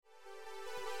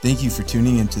Thank you for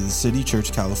tuning into the City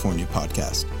Church California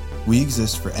podcast. We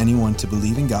exist for anyone to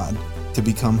believe in God, to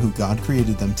become who God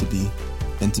created them to be,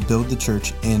 and to build the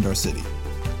church and our city.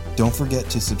 Don't forget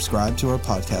to subscribe to our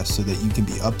podcast so that you can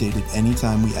be updated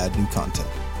anytime we add new content.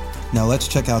 Now let's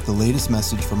check out the latest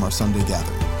message from our Sunday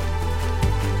gathering.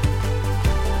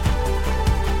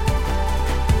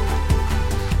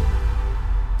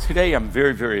 Today, I'm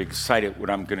very excited what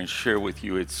I'm going to share with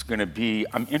you.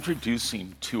 I'm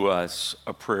introducing to us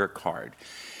a prayer card.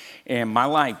 And my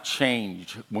life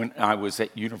changed when I was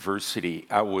at university.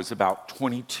 I was about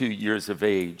 22 years of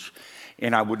age,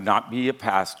 and I would not be a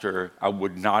pastor. I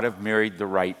would not have married the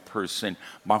right person.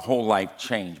 My whole life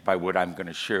changed by what I'm going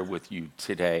to share with you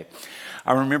today.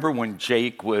 I remember when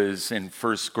Jake was in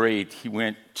first grade, he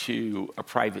went to a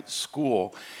private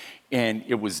school, and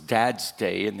it was Dad's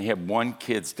Day, and they had one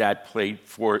kid's dad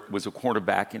was a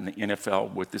quarterback in the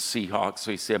NFL with the Seahawks.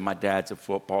 So he said, my dad's a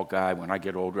football guy. When I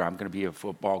get older, I'm going to be a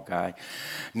football guy.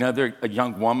 A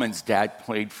young woman's dad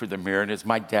played for the Mariners.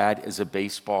 My dad is a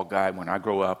baseball guy. When I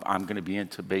grow up, I'm going to be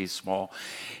into baseball.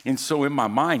 And so in my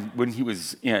mind, when he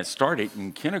was started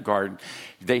in kindergarten,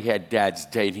 they had Dad's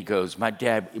Day, and he goes, my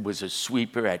dad was a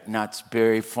sweeper at Knott's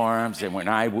Berry Farms, and when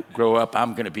I grow up,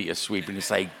 I'm going to be a sweeper. And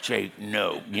it's like, Jake,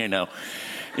 no,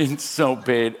 And so,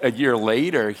 but a year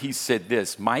later, he said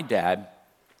this, my dad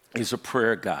is a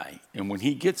prayer guy. And when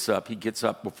he gets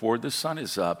up before the sun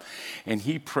is up, and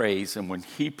he prays, and when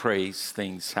he prays,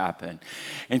 things happen.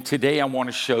 And today I want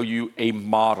to show you a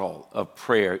model of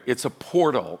prayer. It's a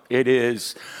portal. It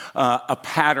is a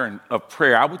pattern of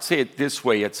prayer. I would say it this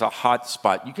way, it's a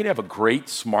hotspot. You can have a great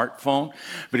smartphone,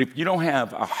 but if you don't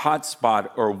have a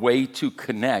hotspot or a way to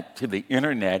connect to the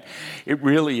internet, it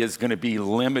really is going to be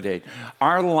limited.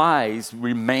 Our lives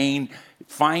remain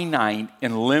finite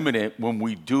and limited when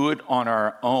we do it on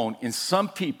our own. And some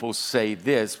people say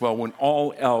this, well, when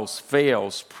all else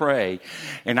fails, pray.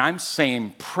 And I'm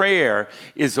saying prayer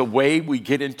is a way we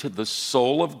get into the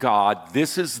soul of God.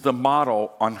 This is the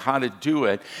model on how to do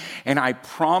it. And I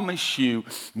promise you,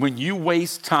 when you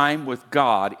waste time with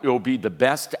God, it will be the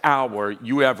best hour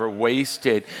you ever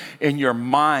wasted, and your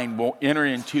mind will enter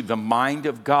into the mind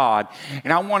of God.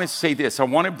 And I want to say this, I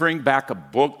want to bring back a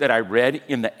book that I read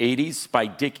in the 80s by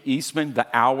Dick Eastman, The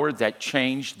Hour That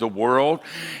Changed the World.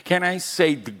 Can I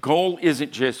say the goal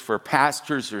isn't just for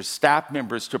pastors or staff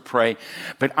members to pray,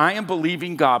 but I am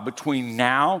believing God between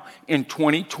now and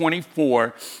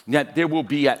 2024 that there will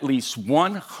be at least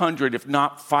 100, if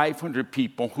not 500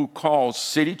 people who call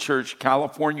City Church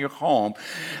California home,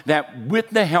 that with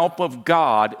the help of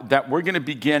God, that we're going to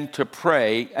begin to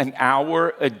pray an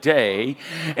hour a day.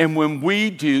 And when we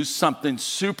do, something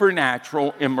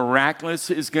supernatural and miraculous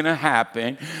is going to happen.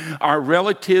 Our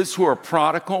relatives who are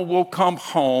prodigal will come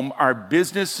home. Our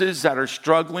businesses that are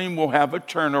struggling will have a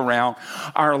turnaround.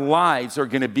 Our lives are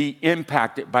going to be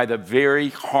impacted by the very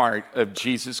heart of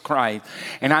Jesus Christ.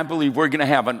 And I believe we're going to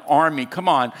have an army. Come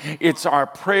on, it's our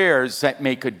prayers that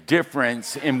make a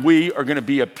difference, and we are going to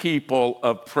be a people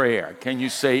of prayer. Can you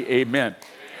say amen?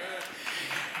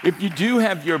 If you do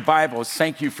have your Bibles,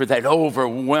 thank you for that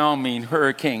overwhelming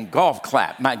hurricane golf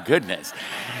clap. My goodness.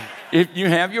 If you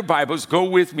have your Bibles, go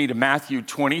with me to Matthew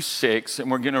 26, and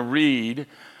we're going to read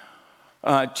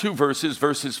two verses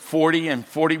 40 and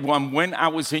 41. When I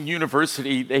was in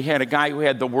university, they had a guy who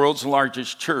had the world's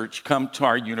largest church come to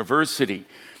our university.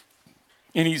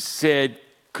 And he said,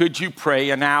 could you pray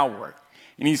an hour?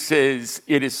 And he says,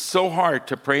 it is so hard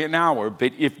to pray an hour,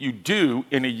 but if you do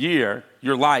in a year,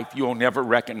 your life, you'll never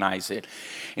recognize it.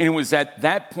 And it was at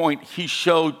that point he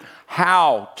showed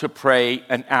how to pray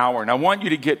an hour. And I want you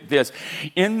to get this.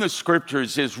 In the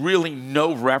scriptures, there's really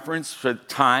no reference for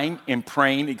time in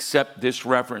praying except this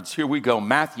reference. Here we go.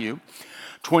 Matthew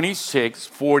 26,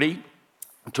 40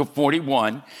 to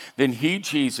 41. Then he,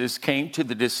 Jesus, came to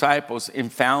the disciples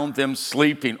and found them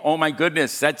sleeping. Oh my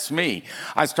goodness, that's me.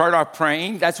 I start off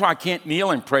praying. That's why I can't kneel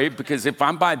and pray, because if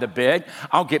I'm by the bed,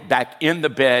 I'll get back in the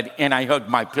bed and I hug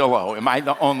my pillow. Am I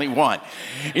the only one?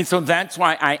 And so that's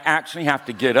why I actually have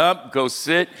to get up, go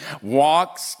sit,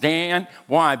 walk, stand.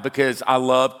 Why? Because I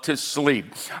love to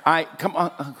sleep. Come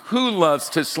on, who loves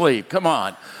to sleep? Come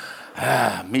on.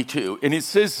 Me too. And it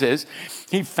says this,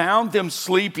 he found them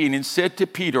sleeping and said to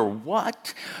Peter,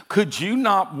 what? Could you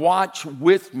not watch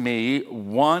with me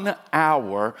 1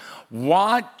 hour?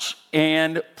 Watch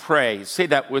and pray. Say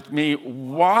that with me.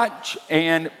 Watch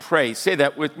and pray. Say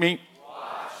that with me.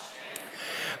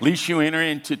 Lest you enter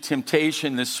into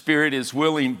temptation, the spirit is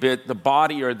willing, but the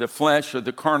body or the flesh or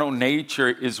the carnal nature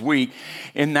is weak.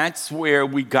 And that's where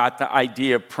we got the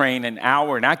idea of praying an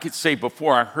hour. And I could say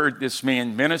before I heard this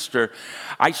man minister,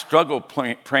 I struggled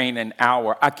praying an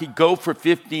hour. I could go for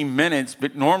 15 minutes,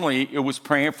 but normally it was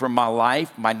praying for my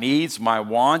life, my needs, my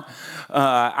want.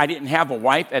 I didn't have a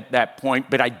wife at that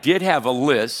point, but I did have a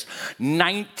list,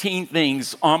 19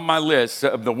 things on my list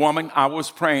of the woman I was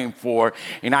praying for.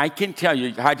 And I can tell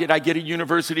you, how did I get a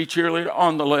university cheerleader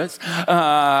on the list?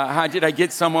 How did I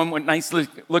get someone with nice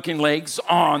looking legs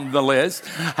on the list?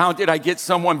 How did I get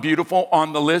someone beautiful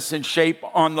on the list and shape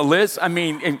on the list? I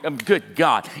mean, good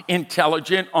God,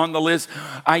 intelligent on the list.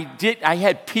 I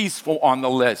had peaceful on the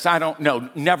list. I don't know,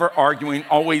 never arguing,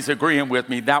 always agreeing with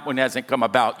me. That one hasn't come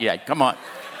about yet. Come on.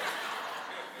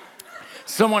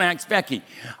 Someone asked Becky,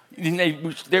 and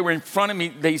they were in front of me.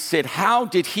 They said, how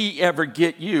did he ever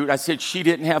get you? I said, she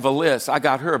didn't have a list. I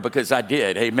got her because I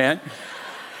did. Amen.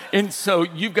 And so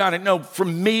you've got to know, for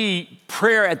me,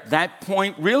 prayer at that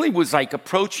point really was like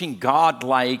approaching God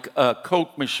like a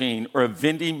Coke machine or a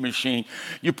vending machine.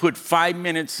 You put 5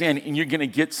 minutes in and you're going to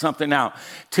get something out.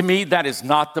 To me, that is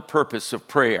not the purpose of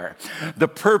prayer. The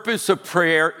purpose of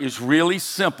prayer is really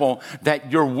simple,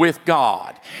 that you're with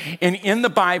God. And in the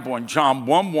Bible, in John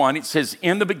 1:1, it says,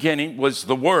 in the beginning was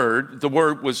the Word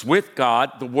was with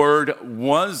God, the Word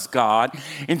was God.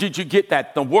 And did you get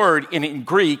that? The Word, in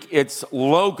Greek, it's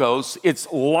logos. It's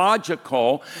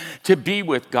logical to be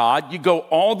with God. You go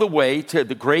all the way to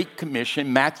the Great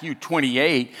Commission, Matthew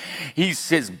 28. He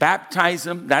says, baptize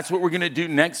them. That's what we're going to do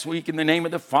next week in the name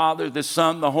of the Father, the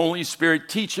Son, the Holy Spirit.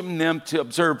 Teach them to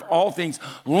observe all things.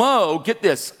 Lo, get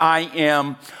this, I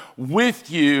am with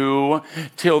you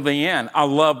till the end. I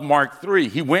love Mark 3.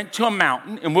 He went to a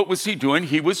mountain, and what was he doing?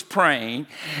 He was praying,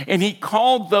 and he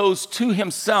called those to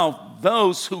himself,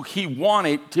 those who he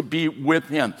wanted to be with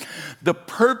him. The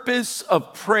purpose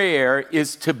of prayer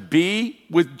is to be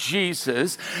with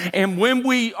Jesus. And when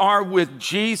we are with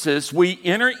Jesus, we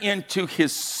enter into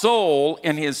his soul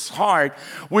and his heart,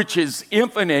 which is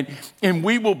infinite, and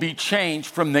we will be changed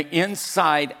from the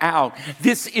inside out.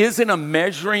 This isn't a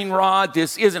measuring rod.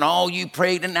 This isn't, oh, you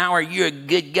prayed an hour, you're a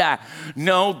good guy.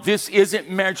 No, this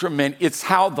isn't measurement. It's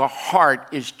how the heart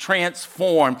is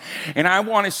transformed. And I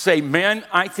want to say, men,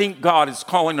 I think God is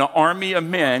calling an army of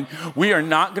men. We are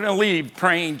not going to leave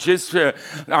praying just for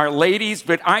our ladies,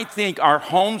 but I think our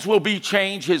homes will be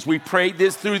changed as we pray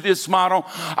this through this model.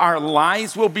 Our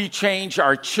lives will be changed.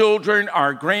 Our children,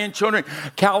 our grandchildren.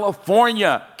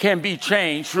 California can be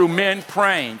changed through men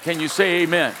praying. Can you say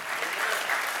amen?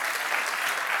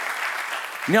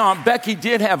 Now, Becky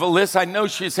did have a list. I know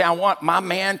she said, I want my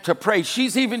man to pray.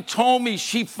 She's even told me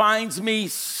she finds me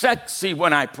sexy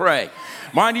when I pray.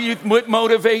 What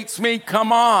motivates me?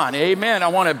 Come on, amen. I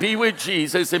want to be with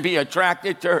Jesus and be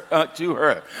attracted to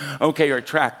her. Okay, or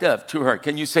attractive to her.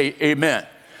 Can you say amen?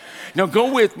 Now,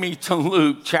 go with me to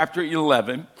Luke chapter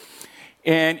 11.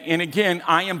 And again,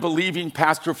 I am believing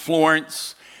Pastor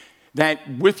Florence that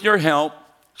with your help,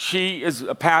 she is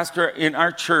a pastor in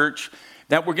our church,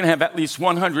 that we're going to have at least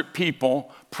 100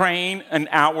 people praying an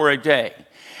hour a day.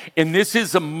 And this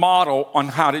is a model on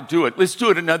how to do it. Let's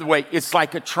do it another way. It's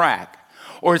like a track,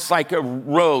 or it's like a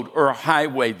road or a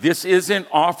highway. This isn't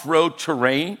off-road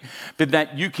terrain, but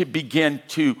that you could begin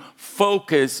to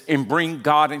focus and bring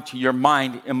God into your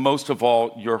mind and most of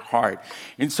all, your heart.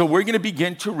 And so we're going to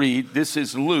begin to read. This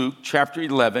is Luke chapter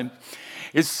 11.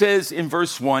 It says in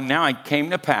verse 1, now it came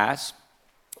to pass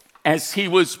as he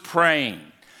was praying.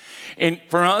 And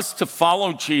for us to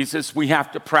follow Jesus, we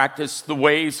have to practice the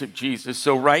ways of Jesus.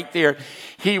 So right there,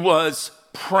 he was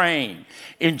praying.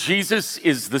 And Jesus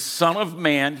is the Son of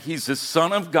Man. He's the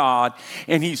Son of God.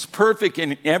 And he's perfect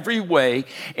in every way.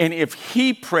 And if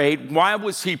he prayed, why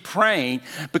was he praying?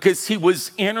 Because he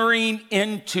was entering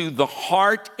into the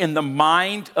heart and the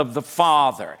mind of the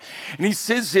Father. And he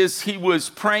says this, he was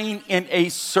praying in a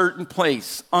certain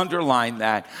place. Underline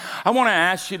that. I want to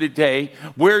ask you today,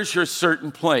 where's your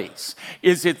certain place?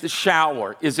 Is it the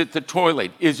shower? Is it the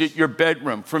toilet? Is it your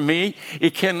bedroom? For me,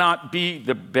 it cannot be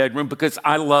the bedroom because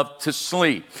I love to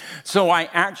sleep. So I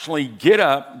actually get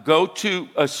up, go to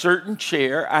a certain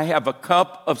chair. I have a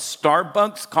cup of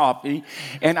Starbucks coffee,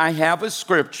 and I have a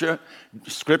scripture,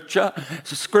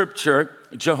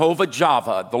 Jehovah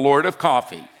Java, the Lord of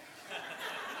Coffee.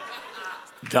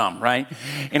 Dumb, right?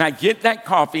 And I get that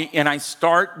coffee and I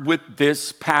start with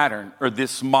this pattern or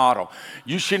this model.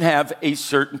 You should have a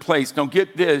certain place. Now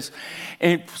get this,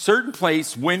 a certain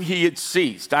place when he had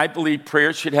ceased. I believe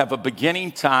prayer should have a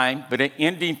beginning time, but an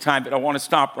ending time, but I want to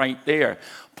stop right there.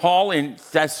 Paul in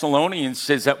Thessalonians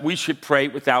says that we should pray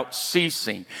without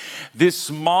ceasing.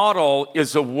 This model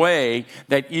is a way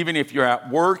that even if you're at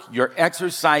work, you're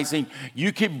exercising,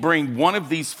 you can bring one of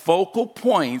these focal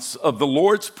points of the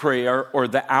Lord's Prayer or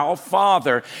the Our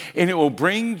Father, and it will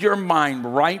bring your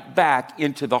mind right back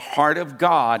into the heart of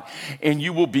God, and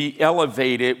you will be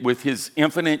elevated with his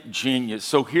infinite genius.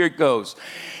 So here it goes.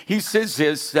 He says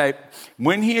this, that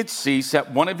when he had ceased,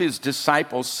 that one of his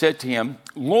disciples said to him,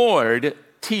 Lord,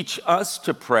 teach us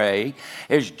to pray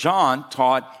as John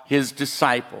taught his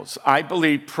disciples. I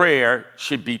believe prayer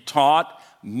should be taught,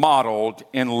 modeled,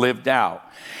 and lived out.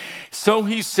 So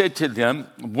he said to them,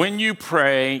 when you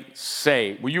pray,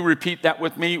 say. Will you repeat that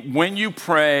with me? When you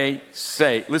pray,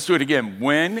 say. Let's do it again.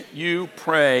 When you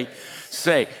pray,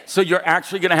 say. So you're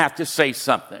actually going to have to say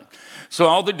something. So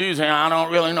all the dudes say, I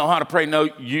don't really know how to pray. No,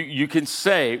 you can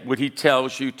say what he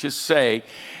tells you to say.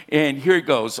 And here it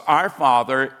goes. Our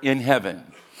Father in heaven,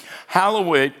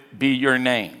 hallowed be your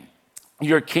name.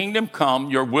 Your kingdom come,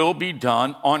 your will be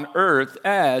done on earth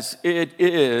as it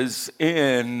is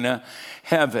in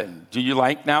heaven. Do you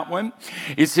like that one?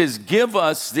 It says, give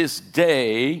us this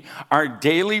day our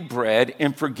daily bread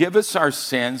and forgive us our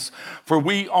sins, for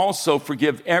we also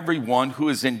forgive everyone who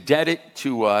is indebted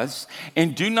to us.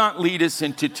 And do not lead us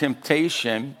into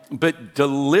temptation, but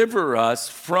deliver us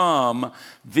from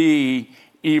the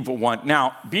evil one.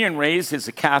 Now, being raised as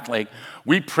a Catholic,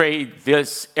 we prayed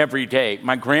this every day.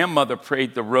 My grandmother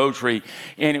prayed the rosary,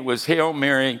 and it was Hail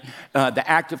Mary, the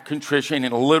act of contrition,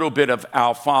 and a little bit of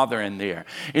Our Father in there.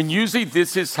 And usually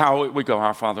this is how it would go.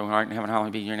 Our Father who art in heaven,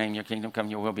 hallowed be your name, your kingdom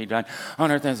come, your will be done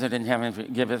on earth as it is in heaven.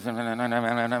 Give us,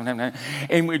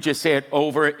 and we just say it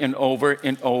over and over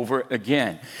and over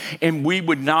again. And we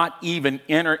would not even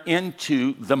enter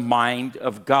into the mind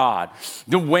of God.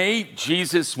 The way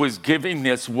Jesus was giving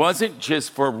this wasn't just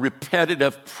for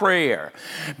repetitive prayer,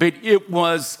 but it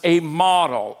was a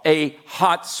model, a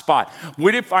hot spot.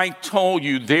 What if I told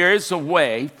you there's a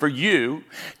way for you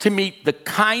to meet the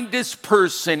kindest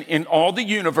person in all the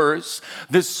universe,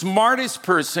 the smartest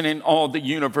person in all the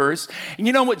universe? And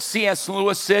you know what C.S.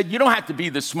 Lewis said? You don't have to be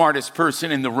the smartest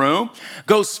person in the room.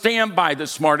 Go stand by the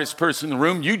smartest person in the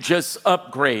room. You just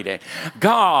upgrade it.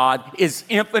 God is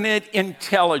infinite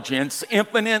intelligence,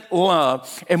 infinite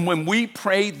love. And when we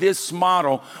pray this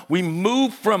model, we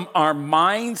move from our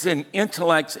minds and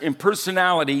intellects and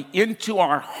personality into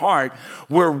our heart,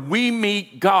 where we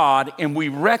meet God and we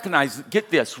recognize, get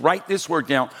this, write this word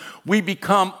down, we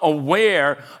become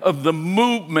aware of the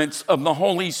movements of the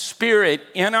Holy Spirit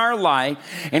in our life.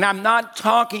 And I'm not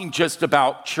talking just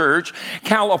about church.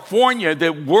 California,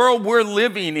 the world we're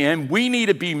living in, we need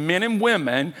to be men and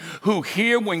women who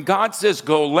hear when God says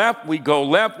go left, we go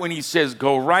left. When he says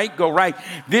go right, go right.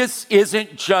 This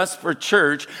isn't just for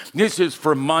church. This is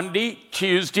for Monday,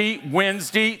 Tuesday,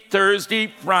 Wednesday, Thursday,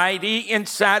 Friday, and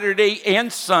Saturday,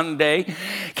 and Sunday.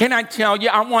 Can I tell you,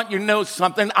 I want you to know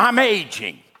something. I'm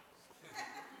aging.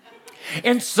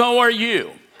 And so are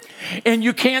you. And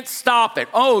you can't stop it.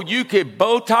 Oh, you could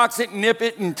Botox it, nip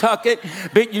it, and tuck it,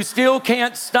 but you still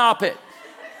can't stop it.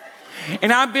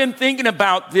 And I've been thinking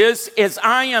about this as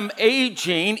I am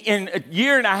aging. In a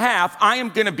year and a half, I am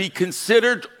going to be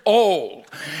considered old.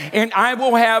 And I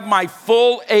will have my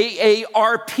full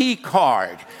AARP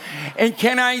card. And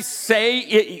can I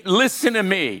say, listen to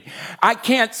me, I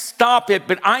can't stop it,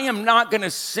 but I am not going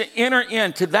to enter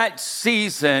into that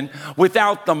season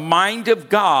without the mind of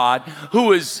God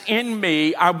who is in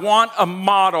me. I want a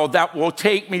model that will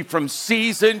take me from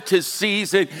season to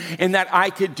season, and that I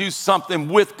could do something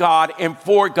with God and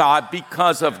for God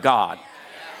because of God.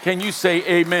 Can you say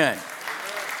amen?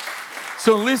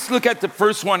 So let's look at the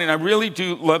first one, and I really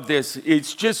do love this.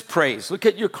 It's just praise. Look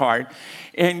at your card.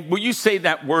 And will you say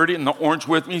that word in the orange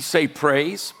with me? Say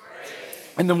praise.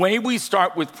 And the way we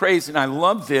start with praise, and I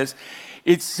love this,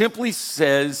 it simply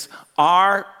says,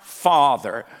 our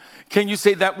Father. Can you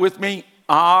say that with me?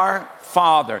 Our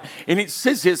Father. And it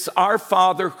says this, our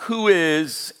Father who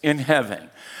is in heaven.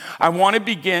 I want to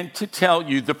begin to tell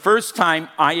you the first time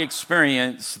I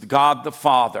experienced God the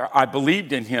Father, I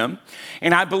believed in him,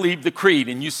 and I believed the creed.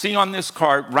 And you see on this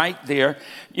card right there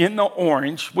in the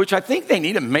orange, which I think they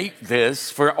need to make this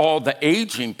for all the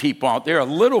aging people out there, a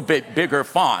little bit bigger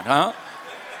font, huh?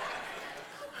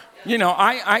 You know,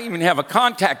 I even have a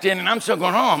contact in, and I'm still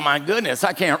going, oh my goodness,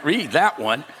 I can't read that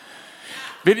one.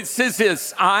 But it says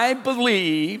this, I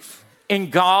believe in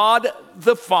God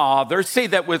the Father. Say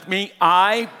that with me.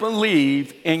 I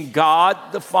believe in God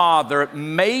the Father,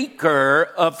 maker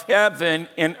of heaven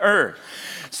and earth.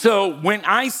 So when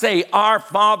I say our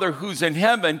Father who's in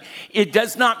heaven, it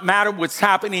does not matter what's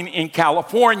happening in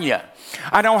California.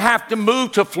 I don't have to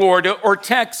move to Florida or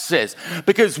Texas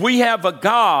because we have a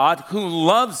God who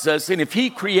loves us. And if he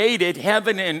created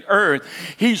heaven and earth,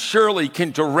 he surely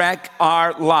can direct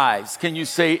our lives. Can you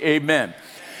say amen?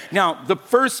 Now, the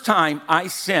first time I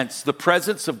sensed the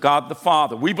presence of God the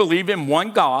Father, we believe in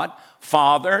one God,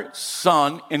 Father,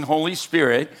 Son, and Holy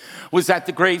Spirit, was at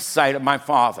the gravesite of my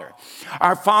father.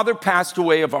 Our father passed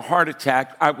away of a heart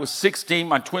attack. I was 16.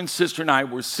 My twin sister and I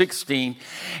were 16.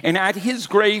 And at his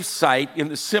gravesite in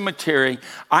the cemetery,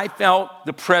 I felt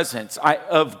the presence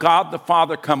of God the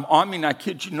Father come on me, and I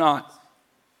kid you not.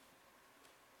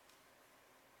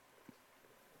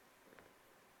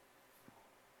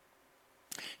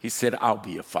 He said, I'll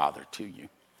be a father to you.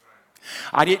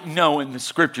 I didn't know in the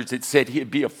scriptures it said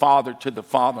he'd be a father to the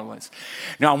fatherless.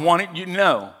 Now, I wanted you to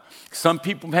know, some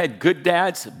people had good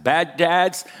dads, bad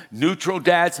dads, neutral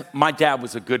dads. My dad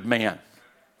was a good man.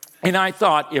 And I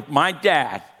thought if my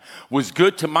dad was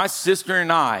good to my sister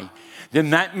and I,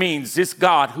 then that means this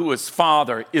God who is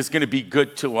Father is going to be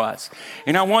good to us.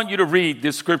 And I want you to read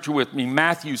this scripture with me,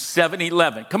 Matthew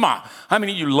 7:11. Come on, how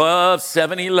many of you love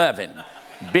 7-Eleven?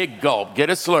 Big gulp, get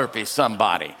a Slurpee,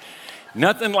 somebody.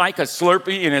 Nothing like a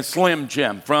Slurpee and a Slim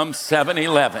Jim from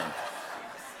 7-Eleven.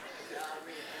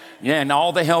 Yeah, and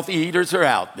all the healthy eaters are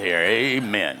out there.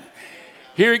 Amen.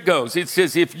 Here it goes. It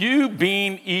says, if you,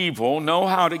 being evil, know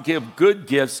how to give good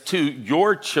gifts to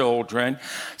your children,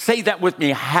 say that with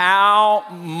me, how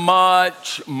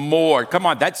much more? Come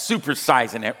on, that's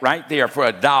supersizing it right there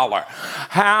for $1.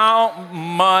 How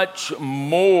much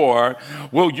more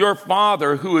will your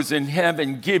Father who is in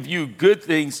heaven give you good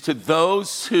things to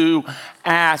those who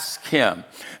ask him?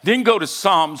 Then go to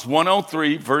Psalms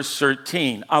 103, verse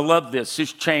 13. I love this.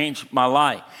 This changed my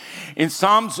life. In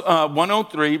Psalms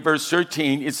 103, verse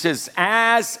 13, it says,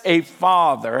 as a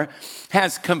father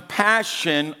has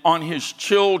compassion on his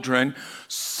children,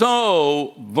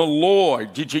 so the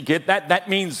Lord. Did you get that? That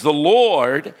means the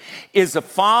Lord is a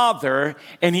father,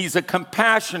 and he's a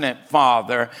compassionate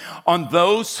father on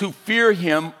those who fear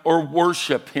him or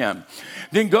worship him.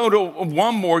 Then go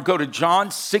to John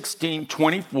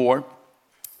 16:24.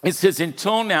 It says,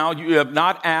 until now, you have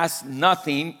not asked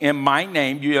nothing in my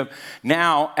name. You have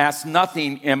now asked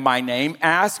nothing in my name.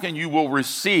 Ask and you will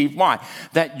receive. Why?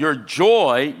 That your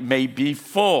joy may be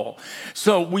full.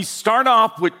 So we start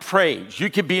off with praise. You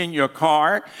could be in your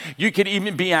car. You could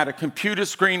even be at a computer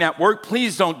screen at work.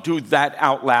 Please don't do that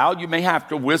out loud. You may have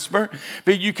to whisper,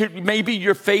 but maybe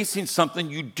you're facing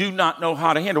something you do not know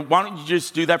how to handle. Why don't you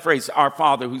just do that phrase, our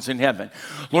Father who's in heaven.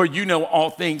 Lord, you know all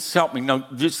things, help me. No,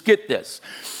 just get this.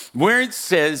 Where it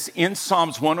says in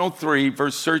Psalms 103,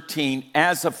 verse 13,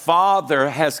 as a father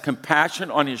has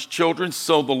compassion on his children,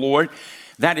 so the Lord,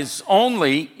 that is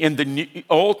only in the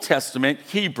Old Testament,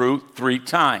 Hebrew, 3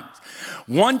 times.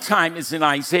 One time is in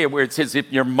Isaiah where it says, if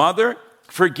your mother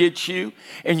forgets you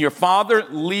and your father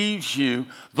leaves you,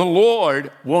 the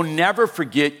Lord will never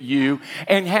forget you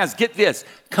and has, get this,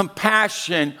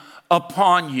 compassion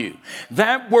upon you.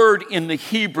 That word in the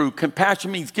Hebrew,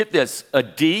 compassion, means, get this, a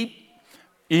deep,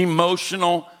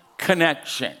 emotional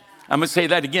connection. I'm going to say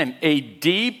that again, a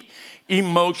deep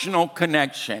emotional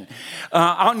connection.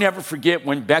 I'll never forget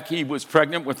when Becky was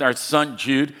pregnant with our son,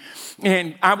 Jude,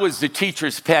 and I was the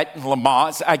teacher's pet in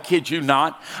Lamaze. I kid you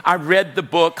not. I read the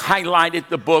book, highlighted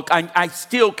the book. I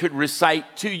still could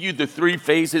recite to you the 3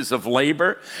 phases of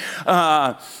labor,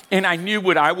 and I knew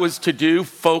what I was to do,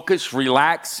 focus,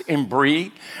 relax, and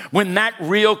breathe. When that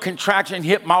real contraction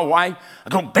hit my wife, I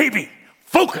go, baby,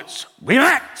 focus,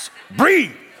 relax,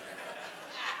 breathe.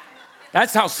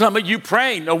 That's how some of you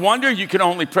pray. No wonder you can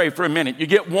only pray for a minute. You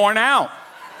get worn out.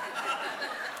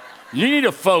 You need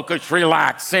to focus,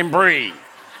 relax, and breathe.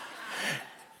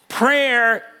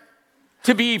 Prayer,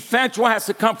 to be effectual, has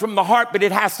to come from the heart, but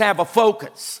it has to have a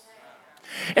focus.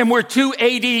 And we're too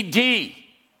ADD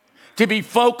to be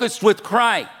focused with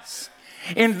Christ.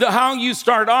 And how you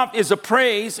start off is a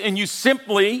praise, and you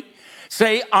simply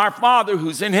say, our Father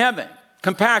who's in heaven.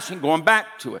 Compassion, going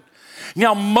back to it.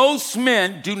 Now, most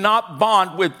men do not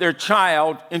bond with their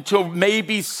child until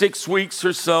maybe 6 weeks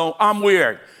or so. I'm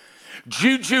weird.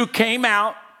 Jude came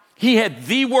out. He had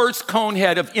the worst cone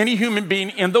head of any human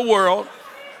being in the world.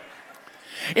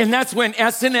 And that's when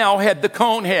SNL had the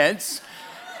cone heads.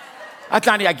 I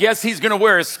thought, I guess he's going to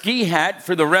wear a ski hat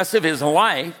for the rest of his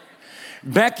life.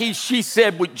 Becky, she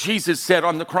said what Jesus said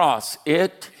on the cross.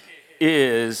 It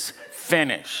is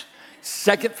finished.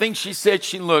 Second thing she said,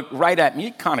 she looked right at me.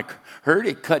 It kind of hurt.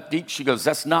 It cut deep. She goes,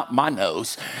 that's not my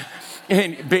nose.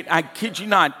 But I kid you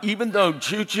not, even though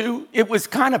Juju, it was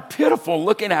kind of pitiful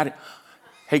looking at it.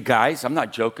 Hey, guys, I'm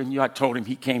not joking. I told him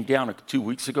he came down 2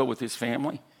 weeks ago with his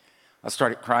family. I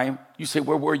started crying. You say,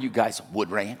 where were you guys?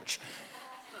 Wood Ranch.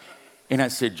 And I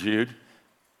said, Jude,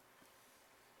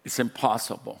 it's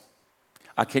impossible.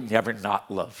 I can never not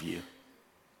love you.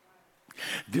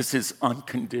 This is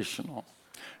unconditional.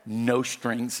 No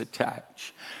strings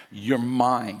attached. You're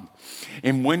mine.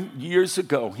 And when years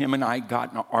ago, him and I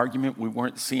got in an argument, we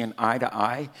weren't seeing eye to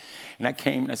eye. And I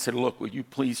came and I said, look, will you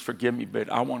please forgive me,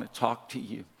 but I want to talk to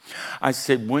you. I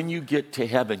said, when you get to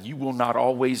heaven, you will not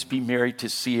always be married to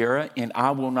Sierra, and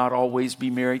I will not always be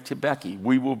married to Becky.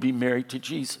 We will be married to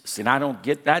Jesus. And I don't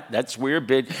get that. That's weird,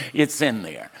 but it's in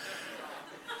there.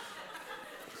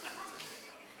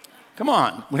 Come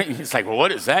on. It's like, well, what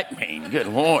does that mean? Good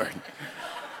Lord.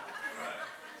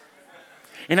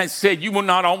 And I said, you will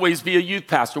not always be a youth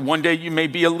pastor. One day you may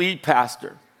be a lead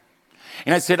pastor.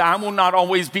 And I said, I will not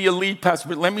always be a lead pastor,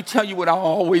 but let me tell you what I'll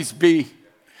always be.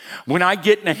 When I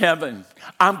get into heaven,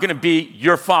 I'm going to be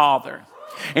your father.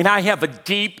 And I have a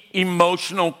deep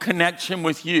emotional connection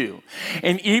with you.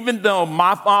 And even though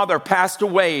my father passed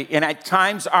away, and at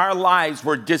times our lives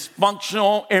were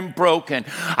dysfunctional and broken,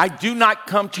 I do not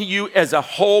come to you as a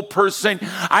whole person.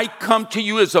 I come to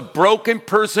you as a broken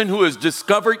person who has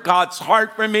discovered God's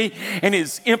heart for me and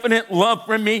his infinite love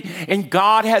for me. And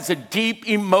God has a deep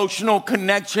emotional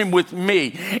connection with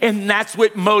me. And that's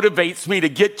what motivates me to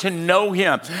get to know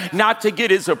him, not to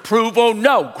get his approval.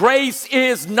 No, grace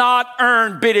is not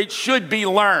earned, but it should be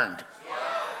learned.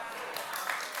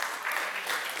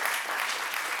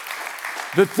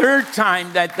 The third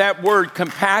time that word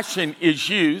compassion is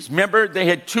used, remember they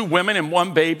had 2 women and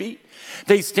 1 baby.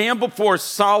 They stand before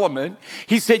Solomon.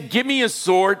 He said, give me a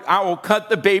sword. I will cut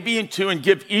the baby in 2 and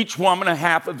give each woman a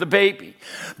half of the baby.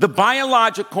 The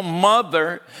biological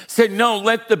mother said, no,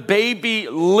 let the baby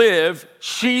live.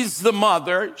 She's the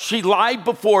mother. She lied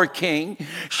before a king.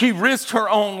 She risked her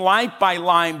own life by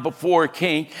lying before a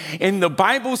king. And the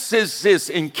Bible says this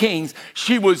in Kings,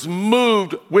 she was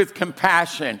moved with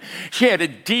compassion. She had a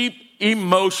deep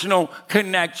emotional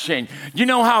connection. You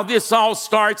know how this all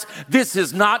starts? This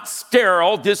is not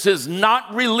sterile. This is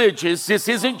not religious. This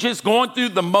isn't just going through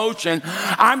the motion.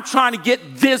 I'm trying to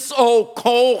get this old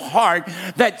cold heart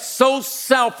that's so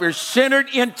selfish centered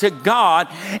into God.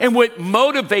 And what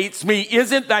motivates me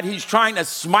isn't that he's trying to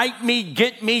smite me,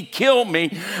 get me, kill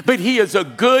me, but he is a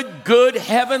good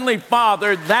heavenly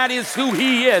Father. That is who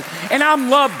he is. And I'm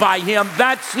loved by him.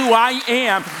 That's who I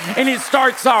am. And it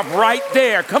starts off right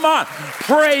there. Come on.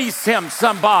 Praise him,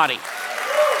 somebody.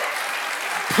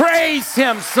 Praise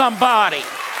him, somebody.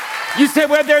 You say,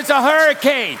 well, there's a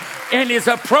hurricane and is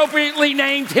appropriately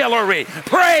named Hillary.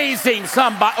 Praise him,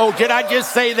 somebody. Oh, did I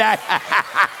just say that?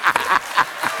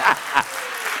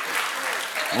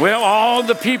 Well, all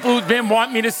the people who've been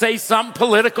wanting me to say something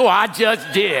political, I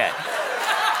just did.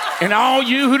 And all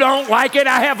you who don't like it,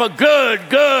 I have a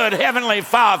good heavenly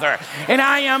Father. And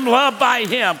I am loved by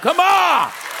him. Come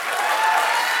on.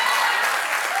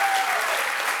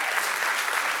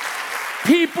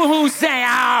 People who say,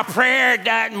 prayer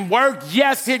doesn't work.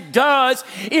 Yes, it does.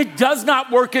 It does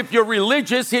not work if you're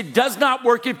religious. It does not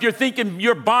work if you're thinking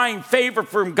you're buying favor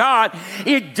from God.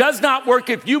 It does not work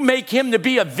if you make him to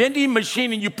be a vending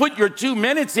machine and you put your 2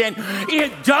 minutes in.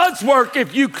 It does work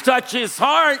if you touch his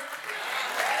heart.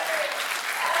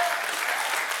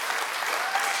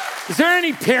 Is there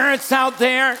any parents out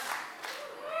there? Are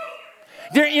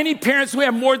there any parents who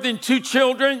have more than 2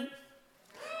 children?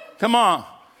 Come on.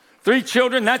 3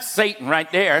 children, that's Satan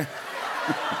right there.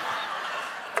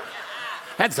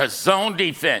 That's a zone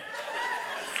defense.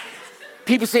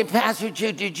 People say, Pastor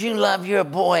Jude, did you love your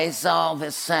boys all the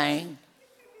same?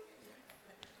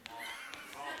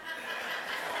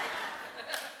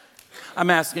 I'm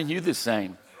asking you the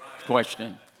same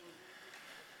question.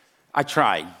 I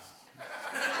tried.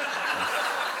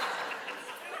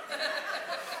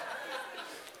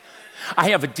 I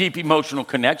have a deep emotional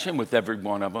connection with every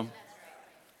one of them.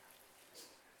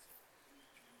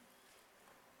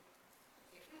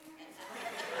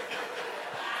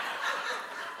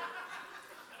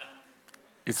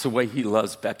 It's the way he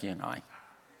loves Becky and I.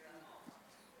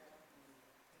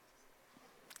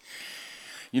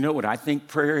 You know what I think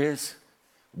prayer is?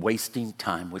 Wasting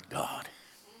time with God.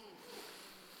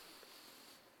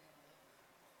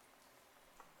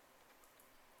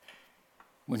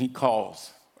 When he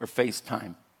calls or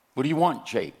FaceTime, what do you want,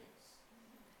 Jake?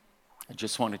 I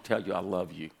just want to tell you I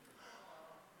love you.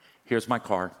 Here's my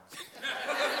card.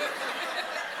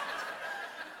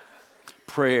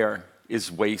 prayer is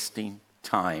wasting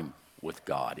time with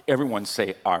God. Everyone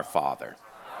say, our Father.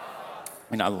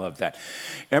 And I love that.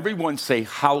 Everyone say,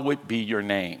 hallowed be your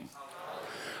name.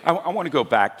 I want to go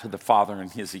back to the Father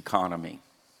and his economy.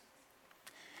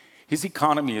 His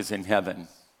economy is in heaven,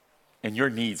 and your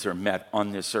needs are met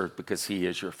on this earth because he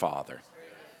is your Father.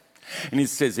 And he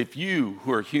says, if you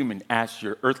who are human ask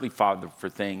your earthly father for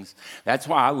things, that's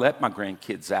why I let my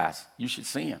grandkids ask. You should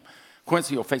see him.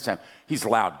 Quincy will FaceTime. He's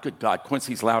loud. Good God,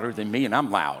 Quincy's louder than me, and I'm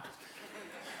loud.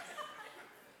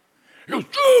 He goes,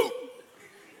 Jude!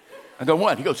 I go,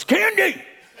 what? He goes, candy!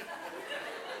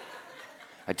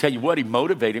 I tell you what, he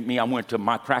motivated me. I went to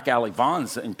my Crack Alley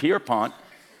Vaughn's in Pierpont,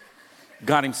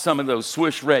 got him some of those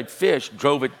Swiss red fish,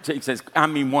 drove it, he says,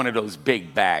 one of those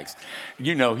big bags.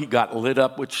 You know, he got lit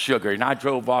up with sugar, and I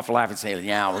drove off laughing, saying,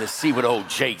 yeah, well, let's see what old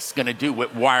Jake's gonna do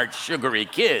with wired, sugary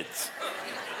kids.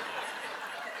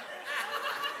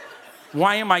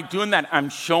 Why am I doing that? I'm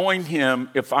showing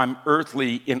him if I'm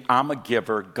earthly and I'm a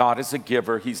giver. God is a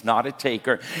giver. He's not a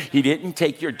taker. He didn't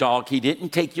take your dog. He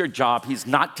didn't take your job. He's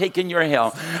not taking your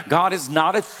health. God is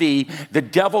not a thief. The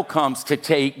devil comes to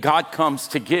take. God comes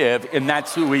to give, and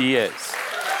that's who he is.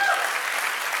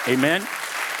 Amen?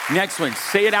 Next one.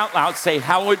 Say it out loud. Say,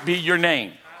 hallowed be your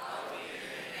name.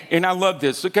 And I love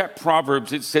this. Look at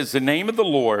Proverbs. It says, the name of the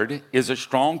Lord is a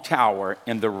strong tower,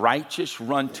 and the righteous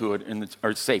run to it and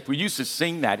are safe. We used to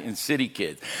sing that in City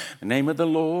Kids. The name of the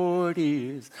Lord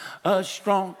is a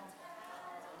strong...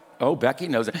 Oh, Becky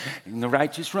knows it. And the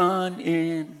righteous run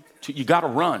in... You got to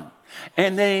run.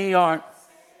 And they are...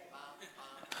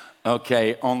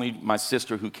 Okay, only my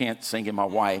sister who can't sing and my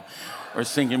wife are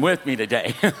singing with me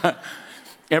today.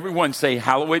 Everyone say,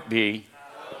 hallowed be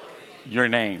your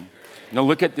name. Now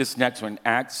look at this next one,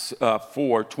 Acts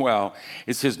 4:12.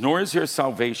 It says, nor is there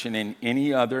salvation in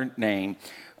any other name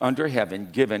under heaven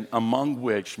given among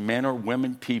which men or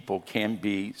women people can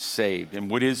be saved.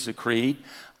 And what is the creed?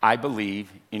 I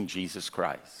believe in Jesus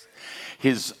Christ,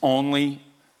 his only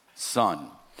Son,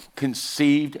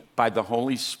 conceived by the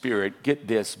Holy Spirit. Get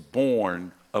this,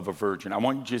 born of a virgin. I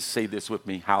want you to just say this with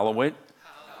me. Hallowed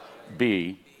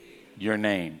be your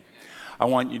name. I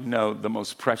want you to know the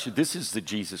most precious. This is the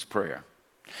Jesus prayer.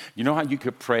 You know how you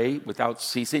could pray without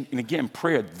ceasing? And again,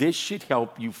 prayer, this should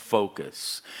help you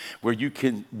focus, where you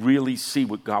can really see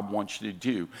what God wants you to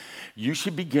do. You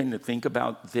should begin to think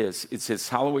about this. It says,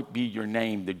 hallowed be your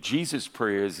name. The Jesus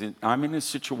prayer is, I'm in a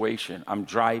situation, I'm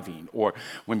driving, or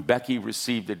when Becky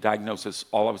received the diagnosis,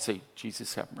 all I would say,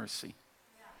 Jesus, have mercy.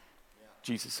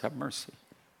 Jesus, have mercy.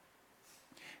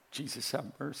 Jesus, have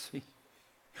mercy.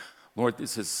 Lord,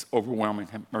 this is overwhelming.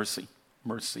 Have mercy,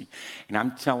 mercy. And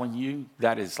I'm telling you,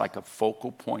 that is like a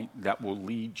focal point that will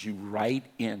lead you right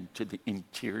into the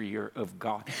interior of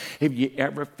God. Have you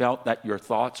ever felt that your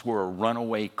thoughts were a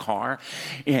runaway car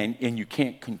and you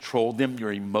can't control them?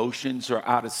 Your emotions are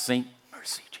out of sync?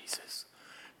 Mercy, Jesus.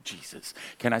 Jesus.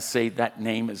 Can I say that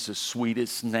name is the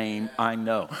sweetest name I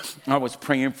know? I was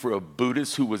praying for a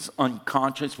Buddhist who was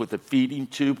unconscious with a feeding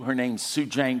tube. Her name's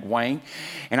Sujang Wang.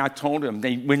 And I told them,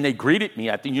 when they greeted me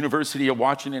at the University of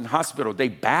Washington Hospital, they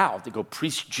bowed. They go,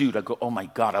 Priest Jude. I go, oh my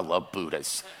God, I love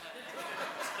Buddhists.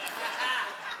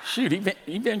 Shoot,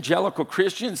 evangelical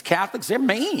Christians, Catholics, they're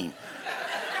mean.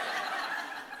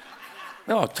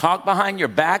 They'll talk behind your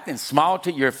back and smile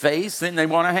to your face, then they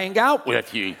want to hang out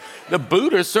with you. The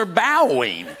Buddhists are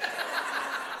bowing.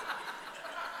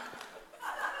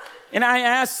 And I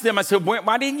asked them, I said,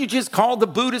 why didn't you just call the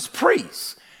Buddhist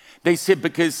priest? They said,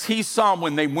 because he saw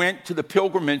when they went to the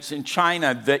pilgrimage in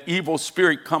China, the evil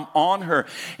spirit come on her,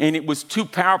 and it was too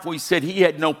powerful. He said he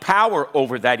had no power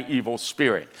over that evil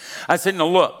spirit. I said, no,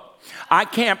 look. I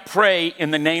can't pray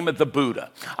in the name of the Buddha.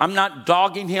 I'm not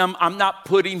dogging him. I'm not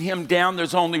putting him down.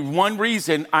 There's only one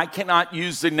reason I cannot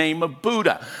use the name of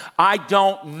Buddha. I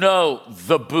don't know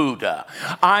the Buddha.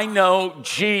 I know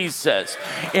Jesus.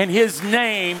 And his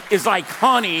name is like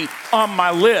honey on my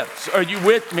lips. Are you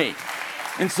with me?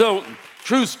 And so,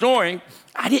 true story,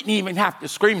 I didn't even have to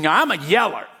scream. Now, I'm a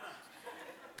yeller.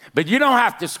 But you don't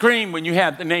have to scream when you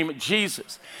have the name of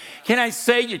Jesus. Can I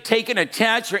say you're taking a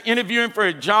test, you're interviewing for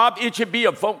a job, it should be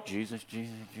a vote. Jesus,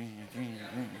 Jesus, Jesus,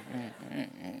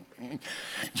 Jesus.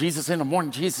 Jesus in the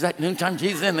morning, Jesus at noontime,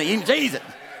 Jesus in the evening, Jesus.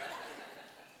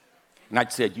 And I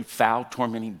said, you foul,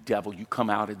 tormenting devil, you come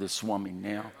out of this woman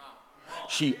now.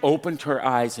 She opened her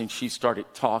eyes and she started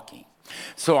talking.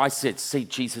 So I said, say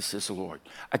Jesus is the Lord.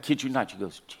 I kid you not. She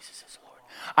goes, Jesus is the Lord.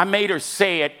 I made her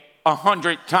say it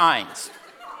 100 times.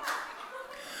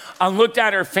 I looked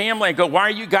at her family and go, why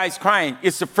are you guys crying?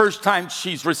 It's the first time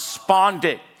she's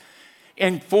responded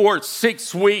in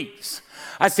 6 weeks.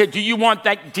 I said, do you want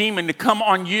that demon to come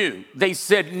on you? They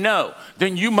said, no.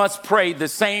 Then you must pray the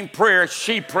same prayer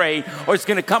she prayed, or it's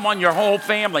going to come on your whole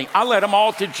family. I led them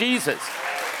all to Jesus.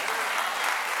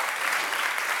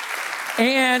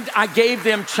 And I gave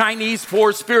them Chinese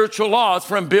 4 spiritual laws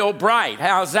from Bill Bright.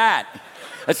 How's that?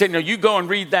 I said, no, you go and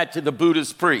read that to the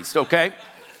Buddhist priest, okay?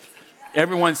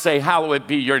 Everyone say, hallowed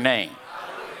be your name.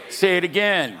 Say it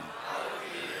again.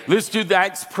 Let's do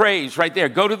that. It's praise right there.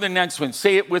 Go to the next one.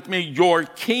 Say it with me. Your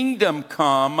kingdom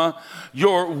come,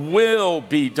 your will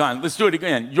be done. Let's do it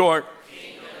again. Your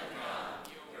kingdom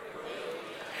come, your will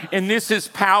be done. And this is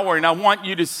power. And I want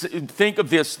you to think of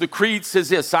this. The creed says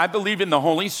this: I believe in the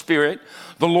Holy Spirit,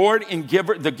 the Lord and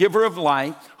giver, the giver of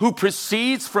life, who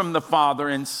proceeds from the Father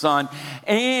and Son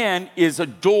and is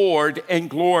adored and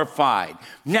glorified.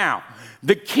 Now,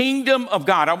 the kingdom of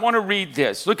God. I want to read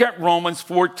this. Look at Romans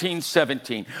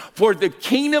 14:17. For the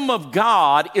kingdom of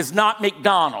God is not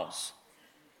McDonald's.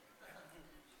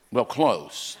 Well,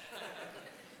 close.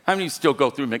 How many still go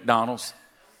through McDonald's?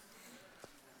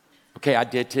 Okay, I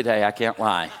did today. I can't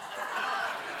lie.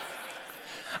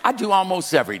 I do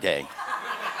almost every day.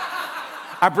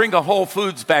 I bring a Whole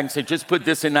Foods bag and say, just put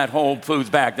this in that Whole Foods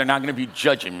bag. They're not going to be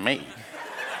judging me.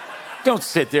 Don't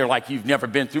sit there like you've never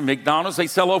been through McDonald's. They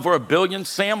sell over 1 billion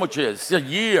sandwiches a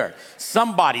year.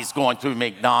 Somebody's going through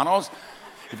McDonald's.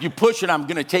 If you push it, I'm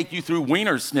going to take you through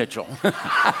Wiener Schnitzel.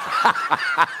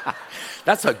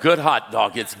 That's a good hot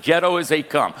dog. It's ghetto as they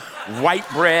come. White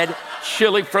bread,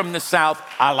 chili from the South.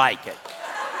 I like it.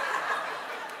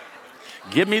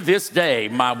 Give me this day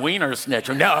my Wiener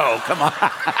Schnitzel. No, come on.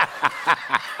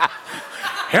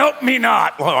 Help me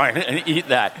not, Lord, and eat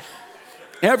that.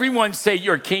 Everyone say,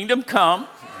 your kingdom come,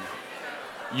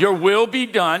 your will be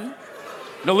done.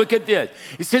 Now look at this.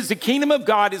 It says the kingdom of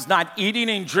God is not eating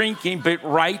and drinking, but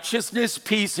righteousness,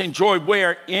 peace, and joy.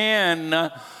 Where? In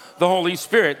the Holy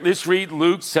Spirit. Let's read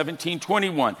Luke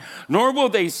 17:21. Nor will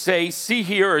they say, see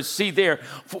here or see there.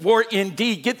 For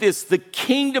indeed, get this, the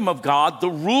kingdom of God, the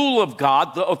rule of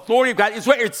God, the authority of God is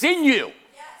where it's in you.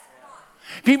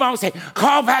 People always say,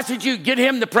 call Pastor Jude, get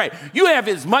him to pray. You have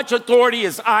as much authority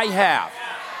as I have.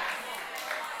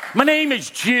 My name is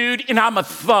Jude, and I'm a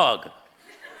thug.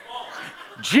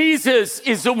 Jesus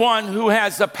is the one who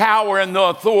has the power and the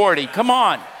authority. Come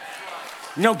on.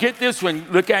 Now get this one.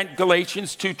 Look at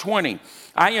Galatians 2:20.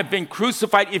 I have been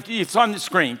crucified. If it's on the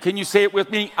screen, can you say it with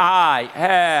me? I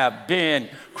have been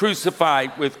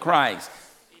crucified with Christ.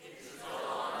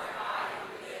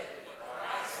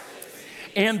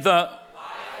 And the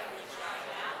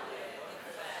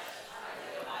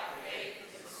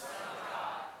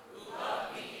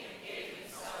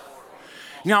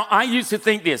Now, I used to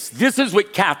think this is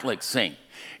what Catholics sing.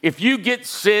 If you get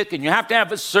sick and you have to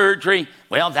have a surgery,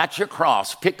 well, that's your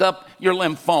cross. Pick up your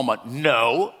lymphoma.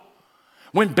 No.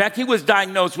 When Becky was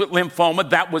diagnosed with lymphoma,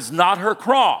 that was not her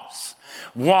cross.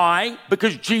 Why?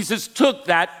 Because Jesus took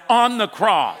that on the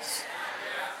cross.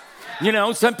 You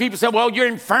know, some people say, well, your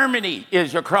infirmity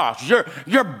is your cross.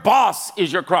 Your boss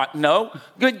is your cross. No.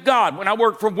 Good God, when I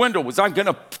worked for Wendell, was I going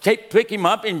to pick him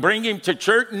up and bring him to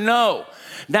church? No.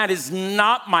 That is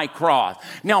not my cross.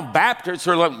 Now, Baptists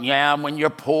are like, yeah, when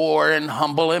you're poor and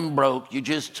humble and broke, you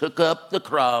just took up the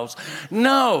cross.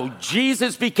 No,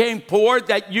 Jesus became poor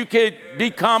that you could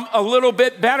become a little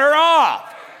bit better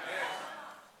off.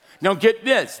 Now, get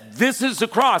this. This is the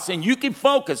cross, and you can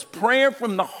focus. Prayer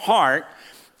from the heart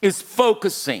is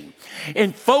focusing.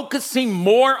 And focusing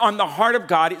more on the heart of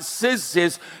God, it says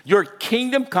this, your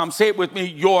kingdom come. Say it with me.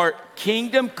 Your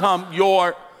kingdom come,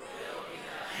 your...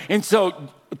 And so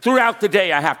throughout the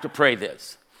day, I have to pray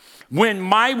this. When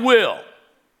my will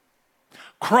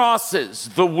crosses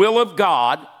the will of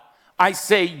God, I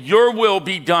say, your will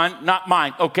be done, not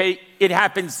mine, okay? It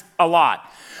happens a lot.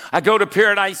 I go to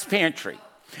Paradise Pantry.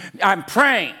 I'm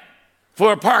praying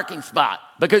for a parking spot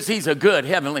because he's a good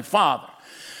Heavenly Father.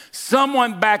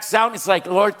 Someone backs out and it's like,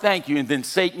 Lord, thank you. And then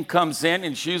Satan comes in,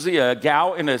 and it's usually a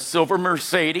gal in a silver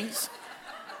Mercedes,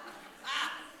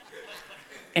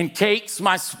 and takes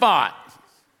my spot.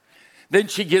 Then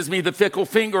she gives me the Fickle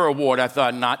Finger Award. I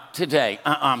thought, not today.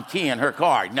 I'm keying her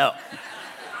card. No.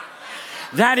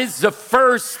 That is the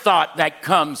first thought that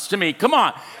comes to me. Come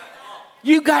on.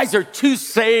 You guys are too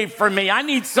saved for me. I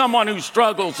need someone who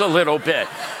struggles a little bit.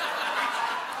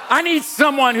 I need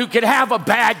someone who could have a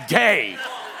bad day.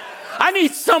 I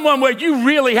need someone where you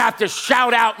really have to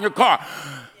shout out in your car,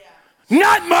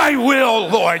 not my will,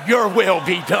 Lord, your will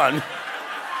be done.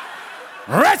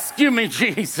 Rescue me,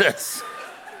 Jesus.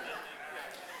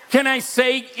 Can I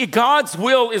say God's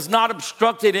will is not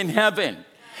obstructed in heaven?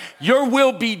 Your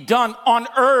will be done on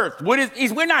earth.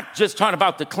 We're not just talking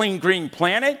about the clean green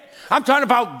planet. I'm talking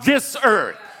about this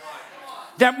earth.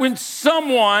 That when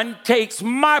someone takes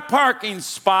my parking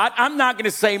spot, I'm not going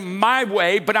to say my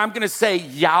way, but I'm going to say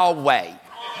Yahweh.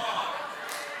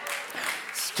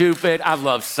 Stupid. I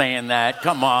love saying that.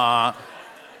 Come on.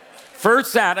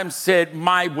 First Adam said,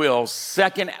 my will.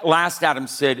 Last Adam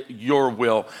said, your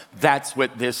will. That's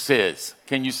what this is.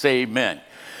 Can you say amen?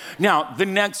 Now, the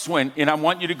next one, and I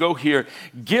want you to go here.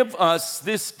 Give us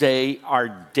this day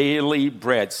our daily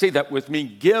bread. Say that with me.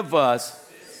 Give us.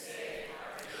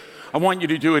 I want you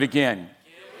to do it again.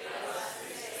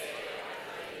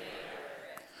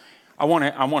 I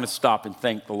want to stop and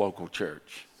thank the local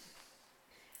church.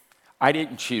 I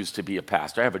didn't choose to be a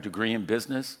pastor. I have a degree in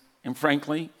business, and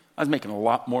frankly, I was making a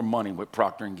lot more money with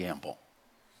Procter & Gamble.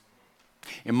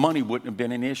 And money wouldn't have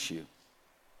been an issue.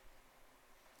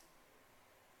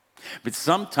 But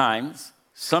sometimes,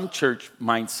 some church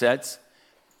mindsets,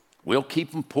 we'll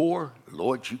keep them poor.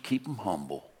 Lord, you keep them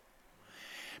humble.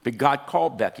 But God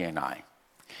called Becky and I.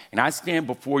 And I stand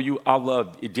before you.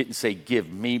 It didn't say,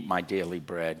 give me my daily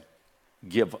bread.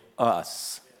 Give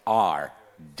us our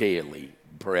daily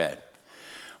bread.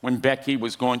 When Becky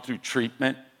was going through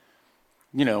treatment,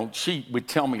 she would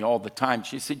tell me all the time,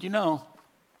 she said,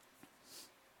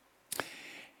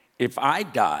 if I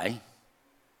die,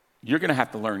 you're going to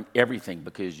have to learn everything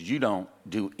because you don't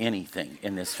do anything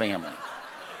in this family.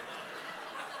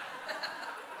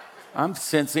 I'm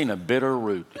sensing a bitter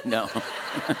root. No.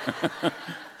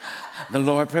 The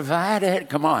Lord provided.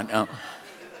 Come on. No.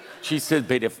 She said,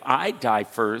 but if you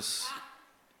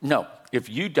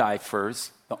die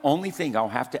first, the only thing I'll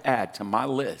have to add to my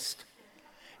list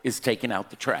is taking out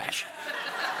the trash.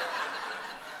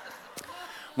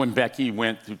 When Becky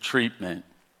went through treatment,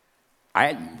 I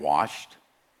hadn't washed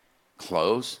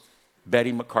clothes.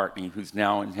 Betty McCartney, who's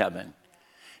now in heaven,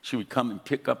 she would come and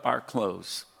pick up our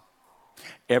clothes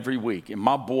every week. And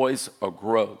my boys are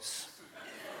gross.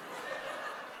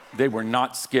 They were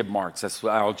not skid marks.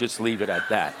 I'll just leave it at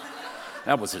that.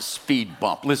 That was a speed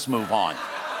bump. Let's move on.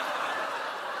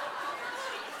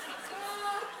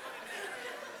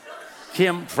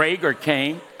 Kim Prager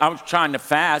came. I was trying to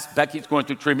fast. Becky's going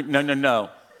through treatment. No.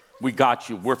 We got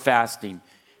you. We're fasting.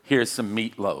 Here's some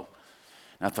meatloaf.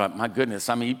 And I thought, my goodness,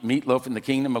 I'm eating meatloaf in the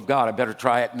kingdom of God. I better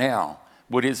try it now.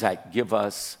 What is that? Give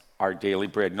us our daily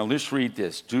bread. Now let's read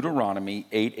this. Deuteronomy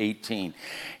 8:18.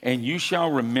 And you shall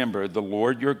remember the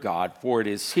Lord your God, for it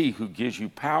is he who gives you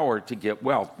power to get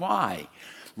wealth. Why?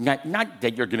 Not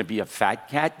that you're going to be a fat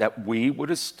cat, that we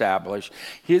would establish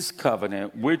his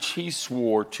covenant, which he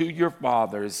swore to your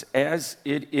fathers as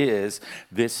it is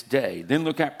this day. Then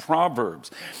look at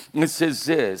Proverbs. It says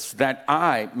this, that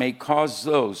I may cause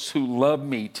those who love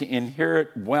me to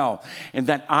inherit wealth, and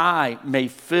that I may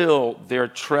fill their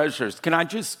treasures. Can I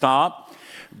just stop?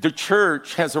 The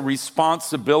church has a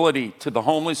responsibility to the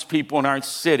homeless people in our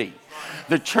city.